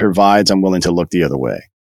convenience it provides, I'm willing to look the other way.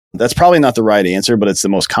 That's probably not the right answer, but it's the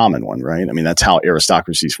most common one, right? I mean, that's how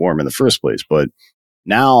aristocracies form in the first place. But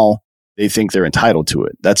now they think they're entitled to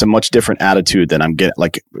it. That's a much different attitude than I'm getting.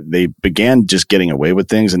 Like, they began just getting away with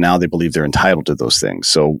things, and now they believe they're entitled to those things.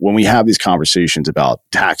 So when we have these conversations about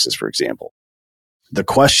taxes, for example, the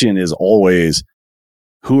question is always,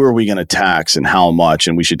 who are we going to tax and how much?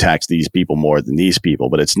 And we should tax these people more than these people.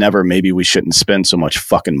 But it's never, maybe we shouldn't spend so much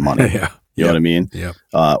fucking money. Yeah. You know what I mean? Yeah.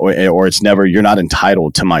 Or it's never, you're not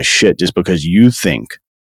entitled to my shit just because you think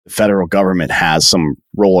the federal government has some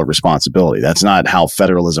role or responsibility. That's not how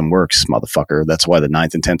federalism works, motherfucker. That's why the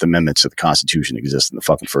 9th and 10th Amendments of the Constitution exist in the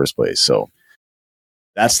fucking first place. So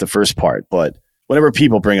that's the first part. But whenever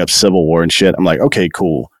people bring up civil war and shit, I'm like, okay,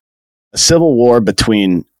 cool. A civil war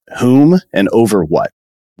between whom and over what?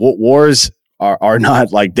 Wars are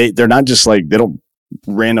not like, they're not just like, they don't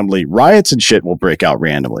randomly, riots and shit will break out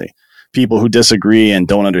randomly. People who disagree and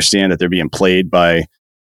don't understand that they're being played by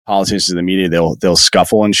politicians and the media, they'll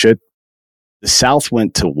scuffle and shit. The South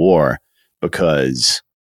went to war because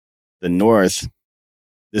the North,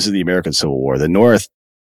 this is the American Civil War, the North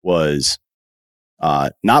was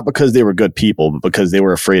not because they were good people, but because they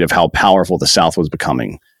were afraid of how powerful the South was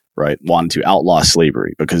becoming, right? Wanted to outlaw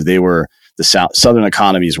slavery because the Southern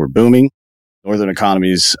economies were booming. Northern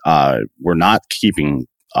economies were not keeping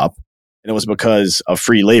up. And it was because of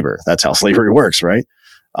free labor. That's how slavery works, right?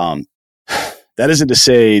 That isn't to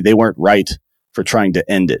say they weren't right for trying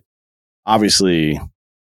to end it. Obviously,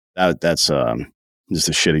 that's just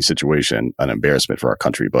a shitty situation, an embarrassment for our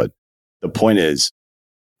country. But the point is,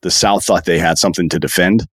 the South thought they had something to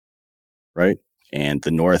defend, right? And the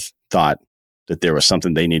North thought that there was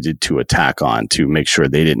something they needed to attack on to make sure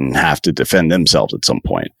they didn't have to defend themselves at some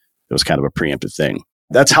point. It was kind of a preemptive thing.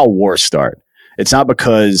 That's how wars start. It's not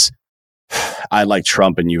because I like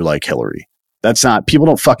Trump and you like Hillary. That's not, people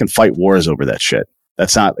don't fucking fight wars over that shit.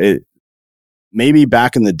 That's not it. Maybe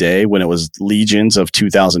back in the day when it was legions of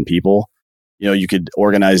 2,000 people, you know, you could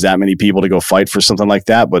organize that many people to go fight for something like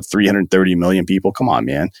that, but 330 million people, come on,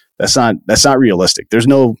 man. That's not realistic. There's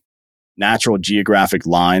no natural geographic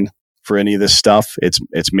line for any of this stuff. It's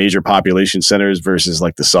major population centers versus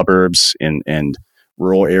like the suburbs and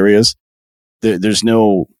rural areas. There's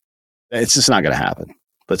no, it's just not going to happen.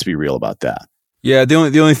 Let's be real about that. Yeah, the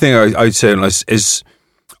only thing I'd say is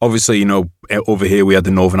obviously, you know, over here we had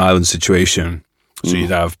the Northern Ireland situation. So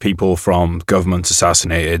you'd have people from government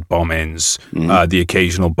assassinated, bombings, the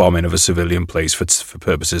occasional bombing of a civilian place for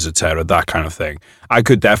purposes of terror, that kind of thing. I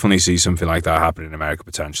could definitely see something like that happen in America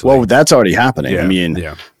potentially. Well, that's already happening. Yeah, I mean,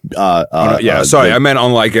 I meant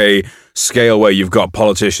on like a scale where you've got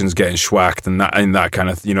politicians getting schwacked and that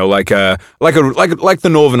kind of, you know, like the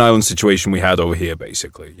Northern Ireland situation we had over here,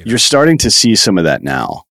 basically. You know? You're starting to see some of that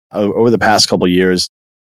now. Over the past couple of years,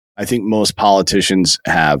 I think most politicians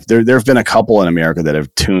have. There have been a couple in America that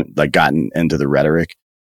have gotten into the rhetoric.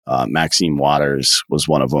 Maxine Waters was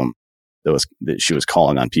one of them. She was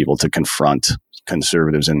calling on people to confront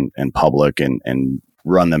conservatives in public and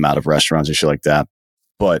run them out of restaurants and shit like that.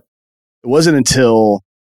 But it wasn't until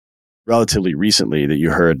relatively recently that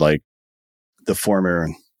you heard like the former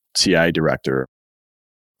CIA director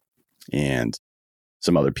and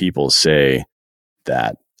some other people say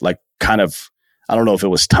that, like, kind of, I don't know if it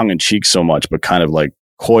was tongue in cheek so much, but kind of like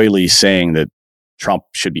coyly saying that Trump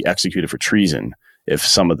should be executed for treason if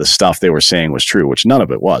some of the stuff they were saying was true, which none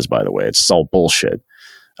of it was, by the way. It's all bullshit.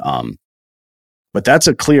 But that's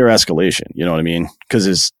a clear escalation. You know what I mean?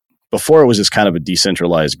 Because before it was just kind of a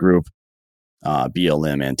decentralized group,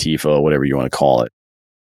 BLM, Antifa, whatever you want to call it.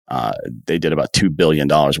 They did about $2 billion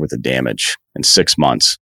worth of damage in 6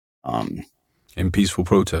 months. In peaceful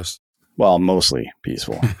protest. Well, mostly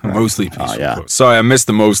peaceful. Mostly peaceful. Yeah. Sorry, I missed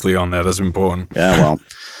the mostly on there. That's important. Yeah,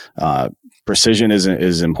 well, precision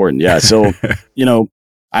is important. Yeah. So, you know,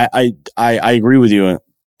 I agree with you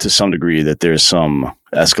to some degree that there's some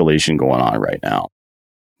escalation going on right now.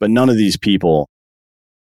 But none of these people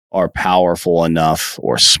are powerful enough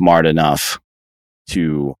or smart enough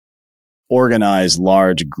to organize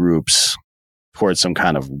large groups towards some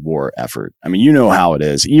kind of war effort. I mean, you know how it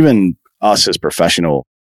is. Even us as professional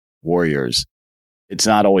warriors, it's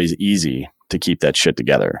not always easy to keep that shit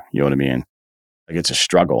together. You know what I mean? Like, it's a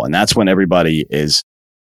struggle. And that's when everybody is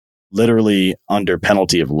literally under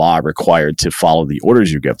penalty of law required to follow the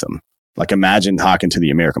orders you give them. Like, imagine talking to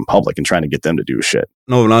the American public and trying to get them to do shit.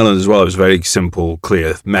 Northern Ireland as well, it was a very simple,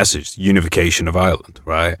 clear message, unification of Ireland,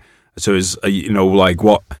 right? So it's, you know, like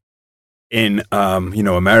what in, you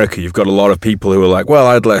know, America, you've got a lot of people who are like, well,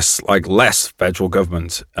 I'd less federal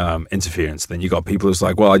government interference. Then you got people who's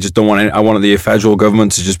like, well, I just don't want I wanted the federal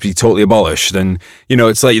government to just be totally abolished. And, you know,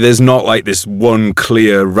 it's like, there's not like this one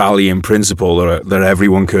clear rallying principle that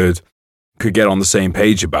everyone could get on the same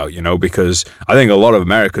page about, you know, because I think a lot of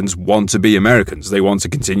Americans want to be Americans. They want to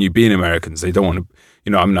continue being Americans. They don't want to,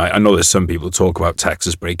 you know, I know there's some people who talk about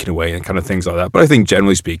Texas breaking away and kind of things like that, but I think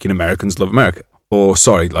generally speaking, Americans love America. Or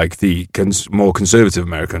sorry, like the more conservative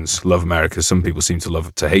Americans love America. Some people seem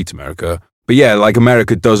to hate America. But yeah, like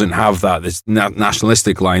America doesn't have that. This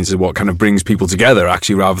nationalistic lines are what kind of brings people together,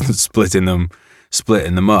 actually, rather than splitting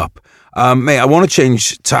them up. Mate, I want to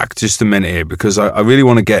change tack just a minute here because I really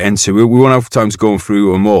want to get into it. We won't have time to go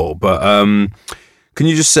through them all, but can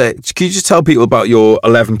you just tell people about your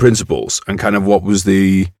 11 principles and kind of what was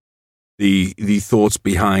the thoughts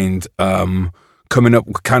behind coming up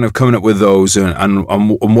with those and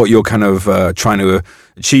what you're kind of trying to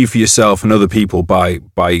achieve for yourself and other people by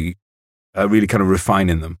really kind of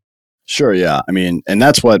refining them? Sure, yeah. I mean, and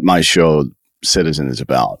that's what my show Citizen is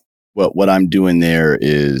about. What I'm doing there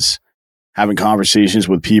is having conversations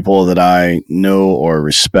with people that I know or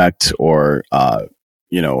respect or,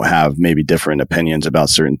 you know, have maybe different opinions about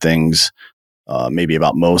certain things, maybe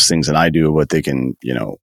about most things that I do, but they can, you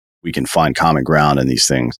know, we can find common ground in these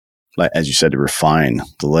things. Like, as you said, to refine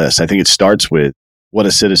the list. I think it starts with what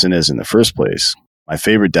a citizen is in the first place. My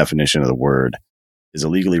favorite definition of the word is a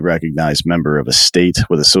legally recognized member of a state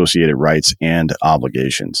with associated rights and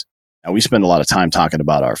obligations. Now, we spend a lot of time talking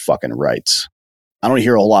about our fucking rights. I don't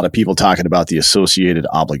hear a whole lot of people talking about the associated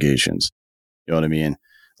obligations. You know what I mean?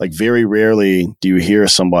 Like, very rarely do you hear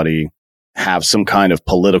somebody have some kind of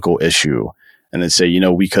political issue and then say, you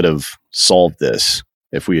know, we could have solved this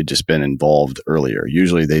if we had just been involved earlier.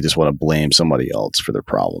 Usually they just want to blame somebody else for their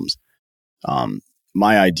problems.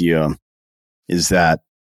 My idea is that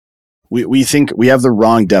we think we have the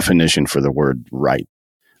wrong definition for the word right.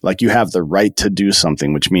 Like you have the right to do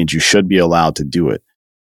something, which means you should be allowed to do it.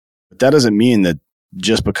 But that doesn't mean that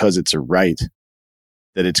just because it's a right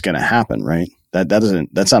that it's going to happen, right?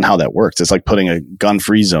 That's not how that works. It's like putting a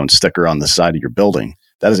gun-free zone sticker on the side of your building.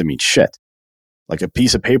 That doesn't mean shit. Like a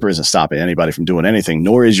piece of paper isn't stopping anybody from doing anything,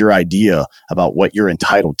 nor is your idea about what you're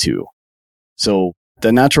entitled to. So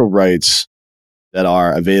the natural rights that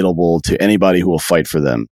are available to anybody who will fight for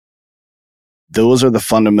them, those are the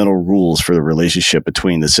fundamental rules for the relationship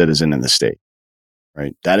between the citizen and the state,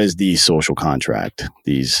 right? That is the social contract.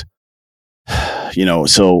 These,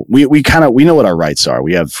 so we know what our rights are.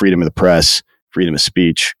 We have freedom of the press, freedom of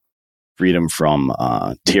speech, freedom from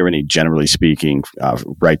tyranny, generally speaking,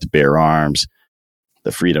 right to bear arms,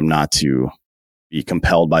 the freedom not to be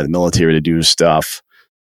compelled by the military to do stuff,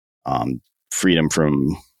 freedom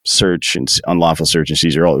from search and unlawful search and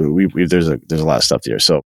seizure. There's a lot of stuff there.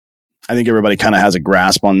 So I think everybody kind of has a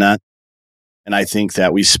grasp on that. And I think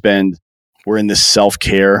that we're in this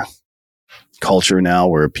self-care culture now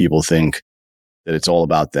where people think that it's all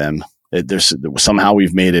about them. Somehow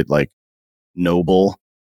we've made it like noble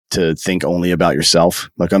to think only about yourself.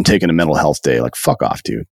 Like I'm taking a mental health day. Like fuck off,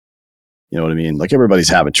 dude. You know what I mean? Like everybody's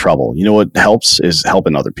having trouble. You know what helps is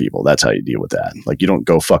helping other people. That's how you deal with that. Like you don't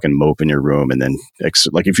go fucking mope in your room and then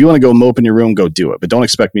like if you want to go mope in your room, go do it. But don't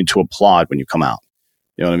expect me to applaud when you come out.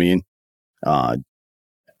 You know what I mean?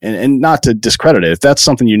 And not to discredit it. If that's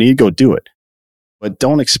something you need, go do it. But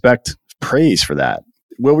don't expect praise for that.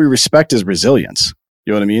 What we respect is resilience.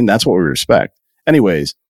 You know what I mean? That's what we respect.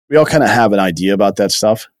 Anyways, we all kind of have an idea about that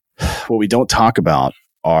stuff. What we don't talk about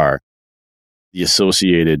are the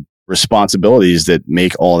associated responsibilities that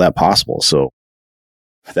make all that possible. So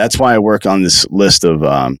that's why I work on this list of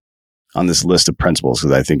principles,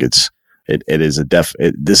 because I think this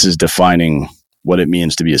is defining what it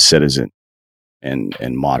means to be a citizen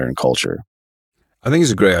in modern culture. I think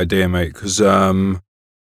it's a great idea, mate, because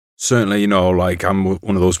certainly, like I'm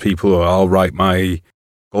one of those people who I'll write my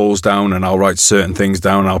goals down and I'll write certain things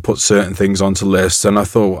down. I'll put certain things onto lists. And I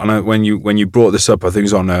thought, when you brought this up, I think it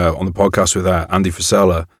was on the podcast with Andy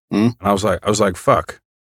Frisella, and I was like, fuck,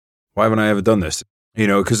 why haven't I ever done this?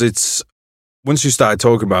 Because it's once you started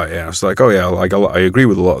talking about it, I was like, oh yeah, like I agree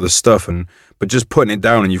with a lot of this stuff, but just putting it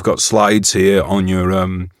down, and you've got slides here on your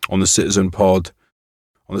on the Citizen Pod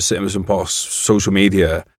social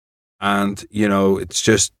media, and it's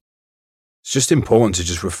just important to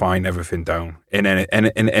just refine everything down in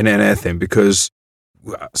anything, because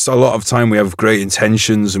so a lot of time we have great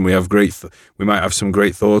intentions and we might have some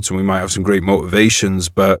great thoughts and we might have some great motivations,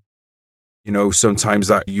 but sometimes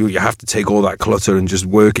that you have to take all that clutter and just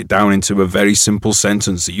work it down into a very simple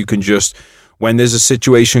sentence that you can just, when there's a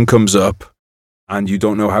situation comes up and you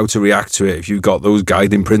don't know how to react to it, if you've got those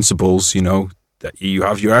guiding principles, that you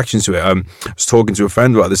have your actions to it. I was talking to a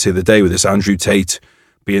friend about this the other day with this Andrew Tate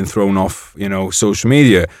being thrown off, social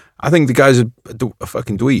media. I think the guy's a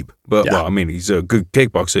fucking dweeb. But, yeah. Well, I mean, he's a good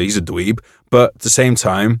kickboxer. He's a dweeb. But at the same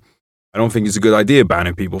time, I don't think it's a good idea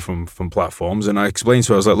banning people from platforms. And I explained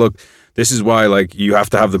to her, I was like, look, this is why, like, you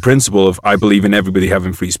have to have the principle of I believe in everybody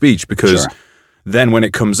having free speech, because then when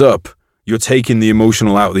it comes up, you're taking the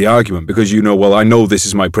emotional out of the argument, because well, I know this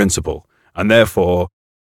is my principle. And therefore,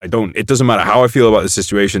 it doesn't matter how I feel about the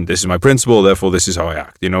situation. This is my principle. Therefore, this is how I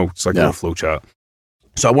act. It's like a little flow chart.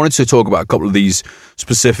 So I wanted to talk about a couple of these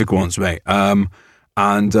specific ones, mate.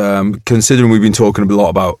 Considering we've been talking a lot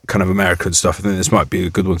about kind of American stuff, I think this might be a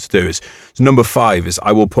good one to do. So number 5 is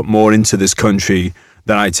I will put more into this country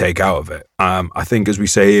than I take out of it. I think, as we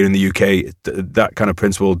say here in the UK, that kind of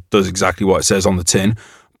principle does exactly what it says on the tin.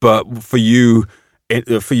 But for you,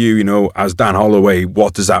 as Dan Holloway,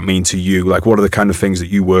 what does that mean to you? Like, what are the kind of things that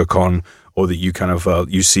you work on, or that you kind of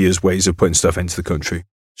you see as ways of putting stuff into the country?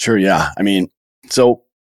 Sure, yeah. I mean, so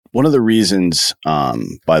one of the reasons,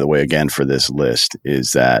 by the way, again, for this list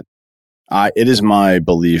is that it is my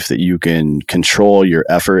belief that you can control your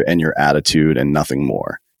effort and your attitude and nothing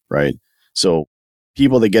more, right? So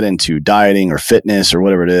people that get into dieting or fitness or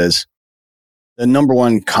whatever it is, the number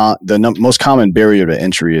one, most common barrier to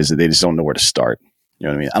entry is that they just don't know where to start. You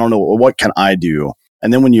know what I mean? I don't know, what can I do?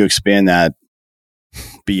 And then when you expand that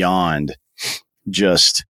beyond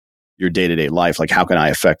just your day-to-day life, like how can I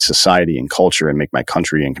affect society and culture and make my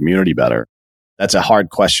country and community better? That's a hard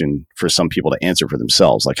question for some people to answer for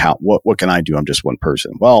themselves. Like what can I do? I'm just one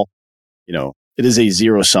person. Well, it is a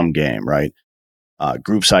zero-sum game, right?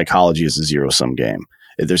 Group psychology is a zero-sum game.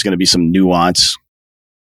 There's going to be some nuance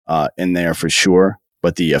in there for sure,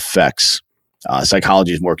 but the effects,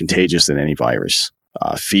 psychology is more contagious than any virus.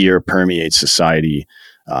 Fear permeates society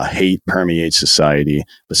hate permeates society,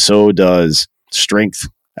 but so does strength.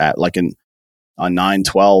 On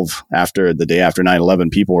 9/12, after the day after 9/11,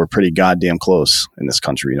 people were pretty goddamn close in this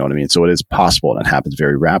country. You know what I mean? So it is possible, and it happens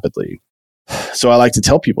very rapidly. So I like to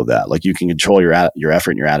tell people that, like, you can control your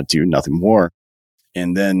effort and your attitude, nothing more.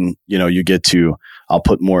 And then, you get to, I'll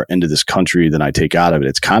put more into this country than I take out of it.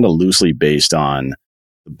 It's kind of loosely based on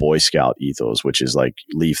the Boy Scout ethos, which is like,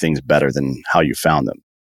 leave things better than how you found them.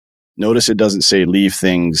 Notice it doesn't say leave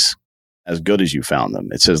things as good as you found them.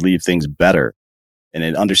 It says leave things better. And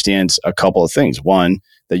it understands a couple of things. One,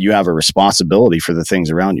 that you have a responsibility for the things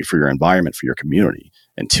around you, for your environment, for your community.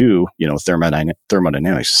 And two,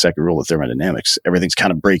 thermodynamics, the second rule of thermodynamics, everything's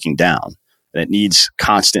kind of breaking down and it needs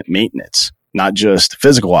constant maintenance, not just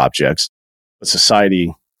physical objects, but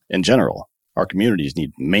society in general. Our communities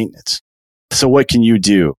need maintenance. So what can you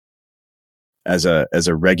do as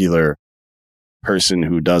a regular person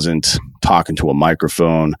who doesn't talk into a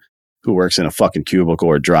microphone, who works in a fucking cubicle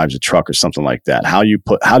or drives a truck or something like that? How do you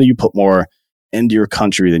put more into your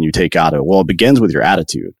country than you take out of it? Well, it begins with your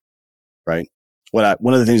attitude, right?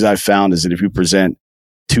 One of the things I've found is that if you present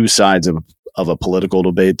two sides of a political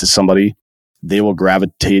debate to somebody, they will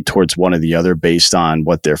gravitate towards one or the other based on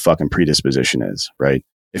what their fucking predisposition is, right?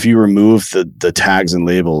 If you remove the tags and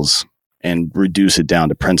labels and reduce it down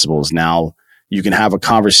to principles, now you can have a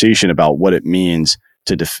conversation about what it means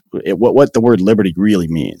what the word liberty really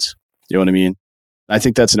means. You know what I mean? I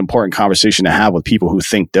think that's an important conversation to have with people who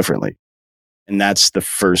think differently. And that's the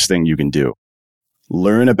first thing you can do.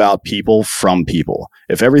 Learn about people from people.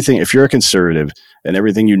 If you're a conservative and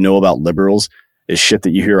everything you know about liberals is shit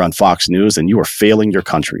that you hear on Fox News, then you are failing your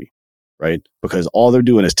country, right? Because all they're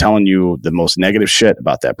doing is telling you the most negative shit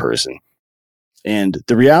about that person. And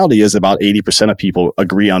the reality is about 80% of people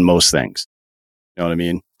agree on most things. You know what I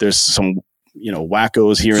mean? There's some,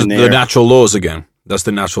 wackos here and there. The natural laws again. That's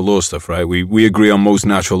the natural law stuff, right? We agree on most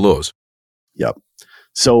natural laws. Yep.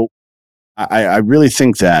 So I really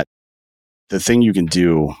think that the thing you can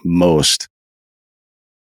do most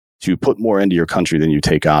to put more into your country than you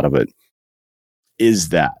take out of it is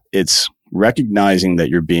that it's recognizing that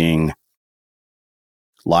you're being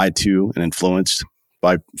lied to and influenced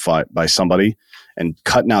by somebody and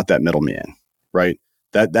cutting out that middleman, right?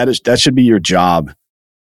 That should be your job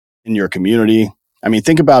in your community. I mean,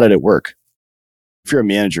 think about it at work. If you're a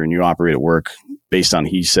manager and you operate at work based on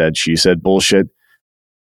he said, she said bullshit,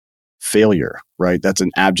 failure, right? That's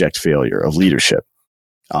an abject failure of leadership.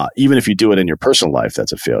 Even if you do it in your personal life,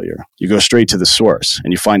 that's a failure. You go straight to the source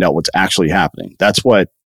and you find out what's actually happening. That's what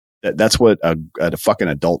a fucking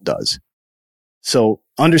adult does. So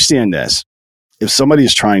understand this. If somebody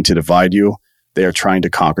is trying to divide you, they are trying to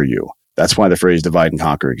conquer you. That's why the phrase divide and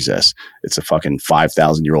conquer exists. It's a fucking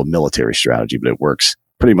 5,000-year-old military strategy, but it works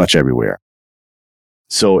pretty much everywhere.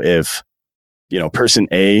 So if, person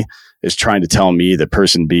A is trying to tell me that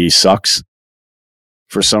person B sucks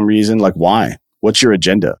for some reason, like why? What's your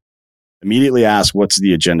agenda? Immediately ask what's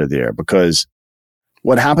the agenda there, because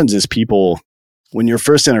what happens is people, when your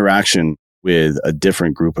first interaction with a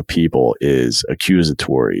different group of people is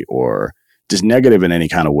accusatory or just negative in any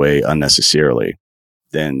kind of way unnecessarily,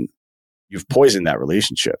 then you've poisoned that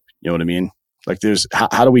relationship. You know what I mean? Like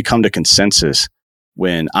how do we come to consensus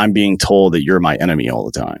when I'm being told that you're my enemy all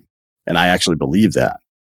the time? And I actually believe that.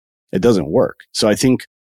 It doesn't work. So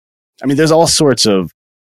there's all sorts of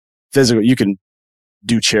physical, you can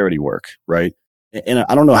do charity work, right? And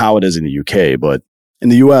I don't know how it is in the UK, but in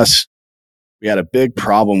the US, we had a big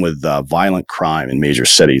problem with violent crime in major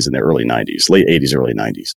cities in the early 90s, late 80s, early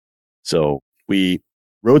 90s. So we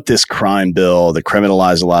wrote this crime bill that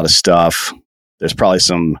criminalized a lot of stuff. There's probably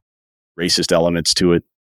some racist elements to it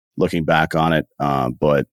looking back on it.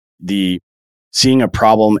 But seeing a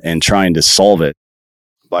problem and trying to solve it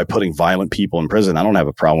by putting violent people in prison, I don't have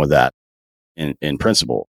a problem with that in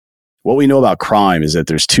principle. What we know about crime is that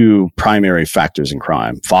there's two primary factors in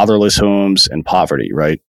crime: fatherless homes and poverty,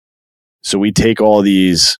 right? So we take all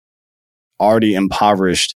these already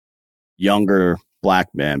impoverished younger black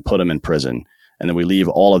men, put them in prison, and then we leave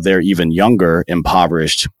all of their even younger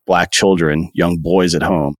impoverished black children, young boys at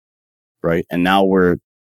home, right? And now we're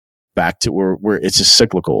back to it's just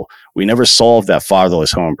cyclical. We never solved that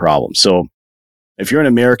fatherless home problem. So if you're an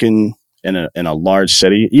American in a large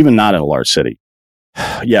city, even not in a large city,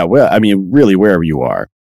 yeah, well, really wherever you are,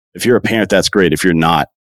 if you're a parent, that's great. If you're not,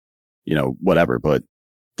 whatever. But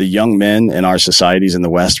the young men in our societies in the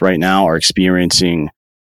West right now are experiencing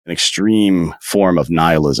an extreme form of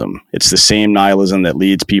nihilism. It's the same nihilism that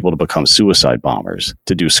leads people to become suicide bombers,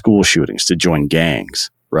 to do school shootings, to join gangs,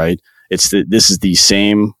 right? This is the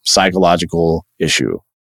same psychological issue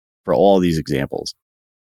for all these examples.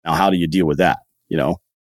 Now, how do you deal with that?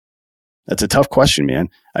 That's a tough question, man.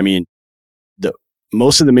 I mean,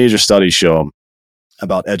 most of the major studies show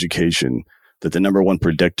about education that the number one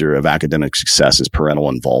predictor of academic success is parental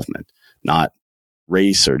involvement, not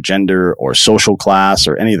race or gender or social class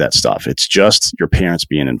or any of that stuff. It's just your parents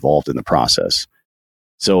being involved in the process.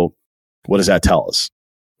 So what does that tell us,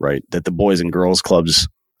 right? That the Boys and Girls Clubs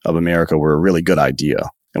of America were a really good idea,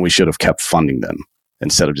 and we should have kept funding them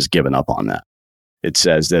instead of just giving up on that. It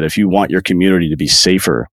says that if you want your community to be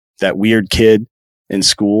safer, that weird kid in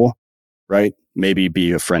school, right? Maybe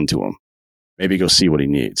be a friend to him. Maybe go see what he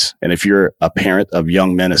needs. And if you're a parent of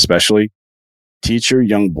young men, especially, teach your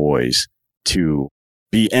young boys to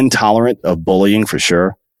be intolerant of bullying for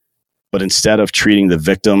sure. But instead of treating the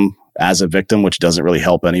victim as a victim, which doesn't really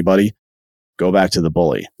help anybody, go back to the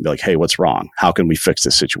bully. Be like, hey, what's wrong? How can we fix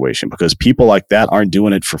this situation? Because people like that aren't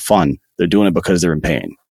doing it for fun. They're doing it because they're in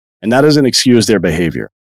pain. And that doesn't excuse their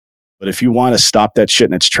behavior. But if you want to stop that shit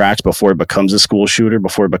in its tracks before it becomes a school shooter,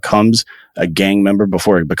 before it becomes a gang member,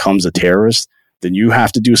 before it becomes a terrorist, then you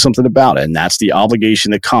have to do something about it. And that's the obligation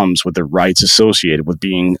that comes with the rights associated with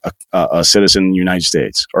being a citizen in the United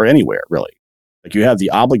States or anywhere, really. Like, you have the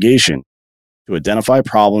obligation to identify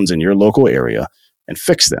problems in your local area and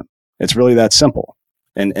fix them. It's really that simple.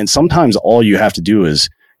 And sometimes all you have to do is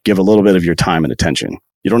give a little bit of your time and attention.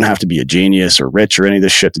 You don't have to be a genius or rich or any of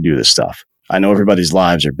this shit to do this stuff. I know everybody's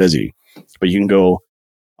lives are busy, but you can go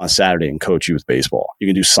on Saturday and coach youth baseball. You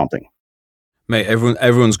can do something. Mate,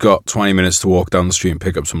 everyone's got 20 minutes to walk down the street and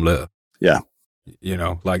pick up some litter. Yeah.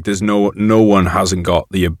 Like, there's no one hasn't got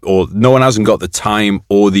the time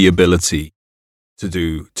or the ability to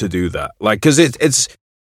do that. Like, because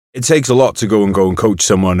it takes a lot to go and coach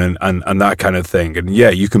someone and that kind of thing. And yeah,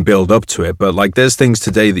 you can build up to it, but like, there's things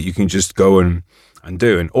today that you can just go and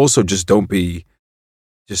do. And also just don't be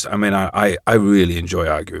I mean, I really enjoy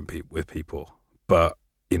arguing with people, but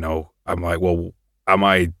I'm like, well, am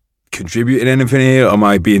I contributing anything here? Or am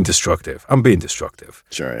I being destructive? I'm being destructive.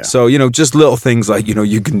 Sure, yeah. So, just little things like,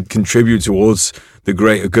 you can contribute towards the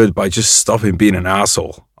greater good by just stopping being an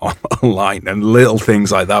asshole online, and little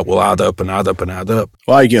things like that will add up and add up and add up.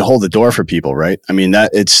 Well, you can hold the door for people, right? I mean,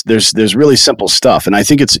 there's really simple stuff. And I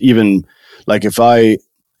think it's even like,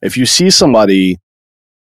 if you see somebody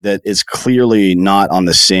that is clearly not on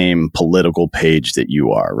the same political page that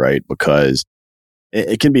you are, right? Because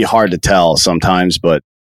it can be hard to tell sometimes, but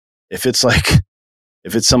if it's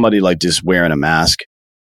somebody like just wearing a mask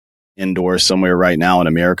indoors somewhere right now in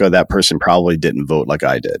America, that person probably didn't vote like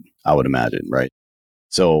I did, I would imagine, right?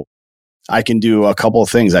 So I can do a couple of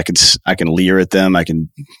things. I can leer at them. I can,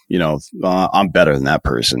 I'm better than that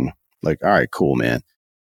person. Like, all right, cool, man.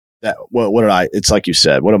 It's like you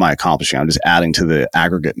said, what am I accomplishing? I'm just adding to the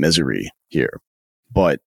aggregate misery here.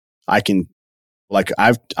 But I can, like,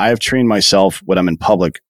 I have trained myself when I'm in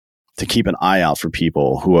public to keep an eye out for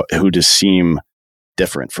people who just seem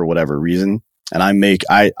different for whatever reason. And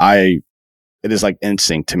it is like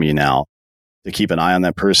instinct to me now to keep an eye on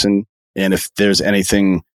that person. And if there's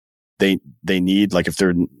anything they need, like if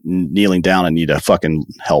they're kneeling down and need a fucking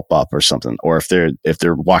help up or something, or if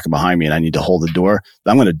they're walking behind me and I need to hold the door,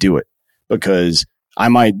 I'm going to do it, because I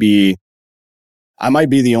might be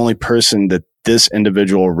the only person that this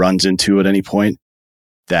individual runs into at any point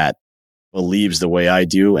that believes the way I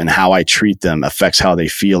do, and how I treat them affects how they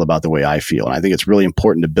feel about the way I feel. And I think it's really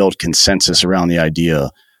important to build consensus around the idea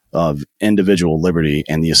of individual liberty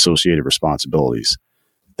and the associated responsibilities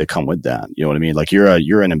that come with that. You know what I mean? Like,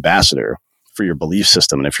 you're an ambassador for your belief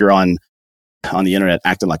system. And if you're on the internet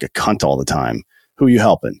acting like a cunt all the time, who are you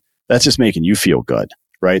helping? That's just making you feel good,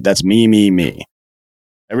 right? That's me.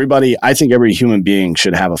 Everybody, I think every human being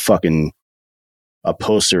should have a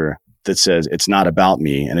poster that says it's not about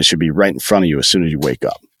me, and it should be right in front of you as soon as you wake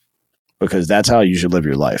up, because that's how you should live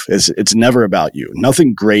your life. It's never about you.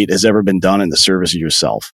 Nothing great has ever been done in the service of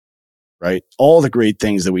yourself, right? All the great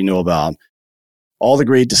things that we know about, all the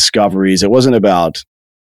great discoveries, it wasn't about,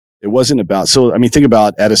 so, I mean, think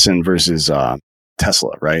about Edison versus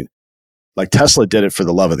Tesla, right? Like, Tesla did it for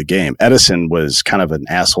the love of the game. Edison was kind of an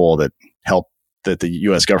asshole that the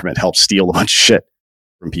US government helped steal a bunch of shit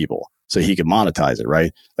from people so he could monetize it,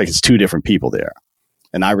 right? Like, it's two different people there.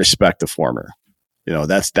 And I respect the former.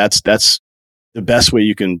 That's the best way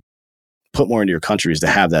you can put more into your country, is to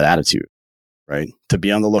have that attitude, right? To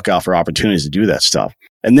be on the lookout for opportunities to do that stuff.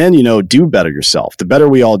 And then, do better yourself. The better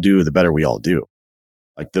we all do, the better we all do.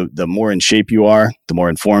 Like, the more in shape you are, the more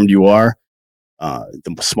informed you are,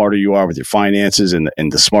 the smarter you are with your finances, and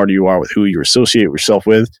the smarter you are with who you associate yourself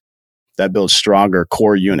with, that builds stronger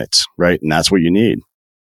core units, right? And that's what you need.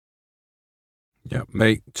 Yeah,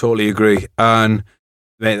 mate, totally agree. And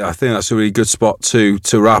Mate, I think that's a really good spot to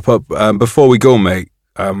wrap up. Before we go, mate,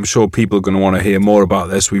 I'm sure people are going to want to hear more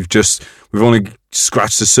about this. We've only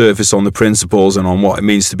scratched the surface on the principles and on what it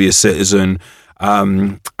means to be a citizen.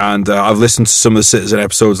 And I've listened to some of the Citizen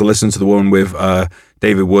episodes. I listened to the one with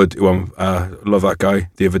David Wood, who love that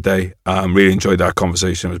guy, the other day. Really enjoyed that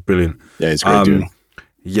conversation. It was brilliant. Yeah, he's a great dude.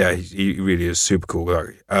 Yeah, he really is super cool.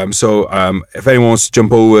 So if anyone wants to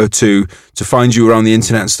jump over to find you around the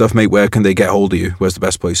internet and stuff, mate, where can they get hold of you? Where's the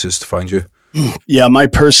best places to find you? Yeah, my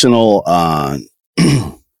personal,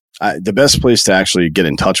 the best place to actually get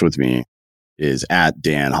in touch with me is at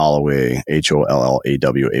Dan Holloway,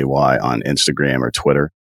 HOLLAWAY on Instagram or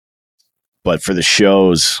Twitter. But for the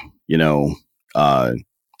shows, Citizen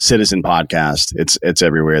Podcast, it's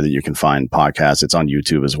everywhere that you can find podcasts. It's on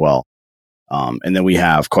YouTube as well. And then we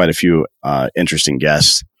have quite a few interesting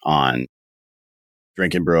guests on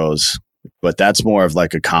Drinking Bros, but that's more of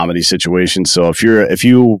like a comedy situation. So if you're a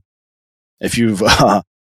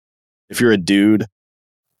dude,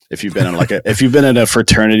 if you've been in a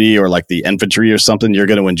fraternity or like the infantry or something, you're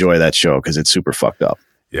going to enjoy that show because it's super fucked up.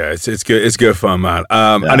 Yeah, it's good. It's good fun, man.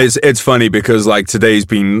 And it's funny because like today's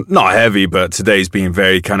been not heavy, but today's been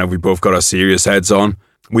very kind of, we both got our serious heads on.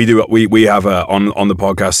 We have on the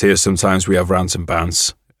podcast here, sometimes we have rants and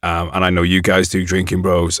bants. And I know you guys do Drinking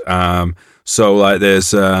Bros. So like there's,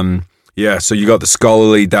 so you got the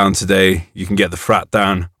scholarly down today. You can get the frat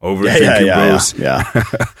down over at Drinking Bros.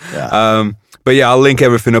 Yeah. But yeah, I'll link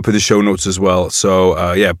everything up in the show notes as well. So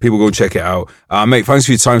people go and check it out. Mate, thanks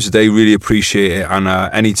for your time today. Really appreciate it. And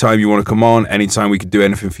anytime you want to come on, anytime we can do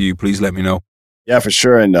anything for you, please let me know. Yeah, for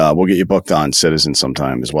sure. And we'll get you booked on Citizen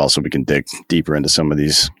sometime as well, so we can dig deeper into some of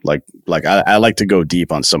these. Like I like to go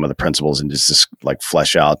deep on some of the principles and just like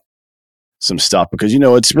flesh out some stuff because,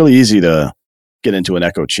 it's really easy to get into an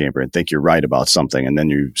echo chamber and think you're right about something. And then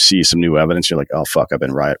you see some new evidence. You're like, oh, fuck, I've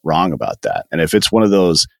been wrong about that. And if it's one of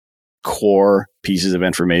those core pieces of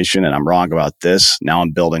information and I'm wrong about this, now I'm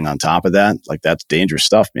building on top of that. Like that's dangerous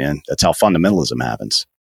stuff, man. That's how fundamentalism happens.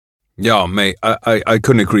 Yeah, mate, I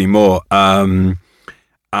couldn't agree more. And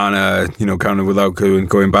kind of without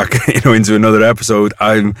going back, into another episode,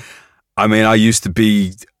 I used to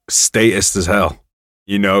be statist as hell,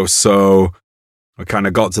 so I kind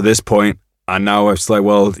of got to this point, and now it's like,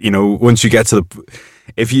 well, once you get to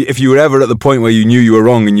if you were ever at the point where you knew you were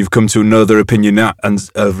wrong and you've come to another opinion and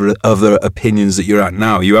other opinions that you're at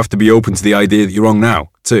now, you have to be open to the idea that you're wrong now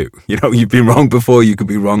too. You've been wrong before, you could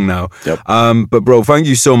be wrong now. Yep. But bro, thank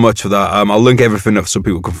you so much for that. I'll link everything up so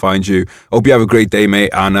people can find you. Hope you have a great day, mate,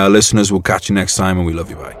 and listeners, we'll catch you next time, and we love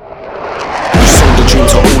you. Bye. Sold a dream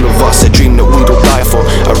to all of us, a dream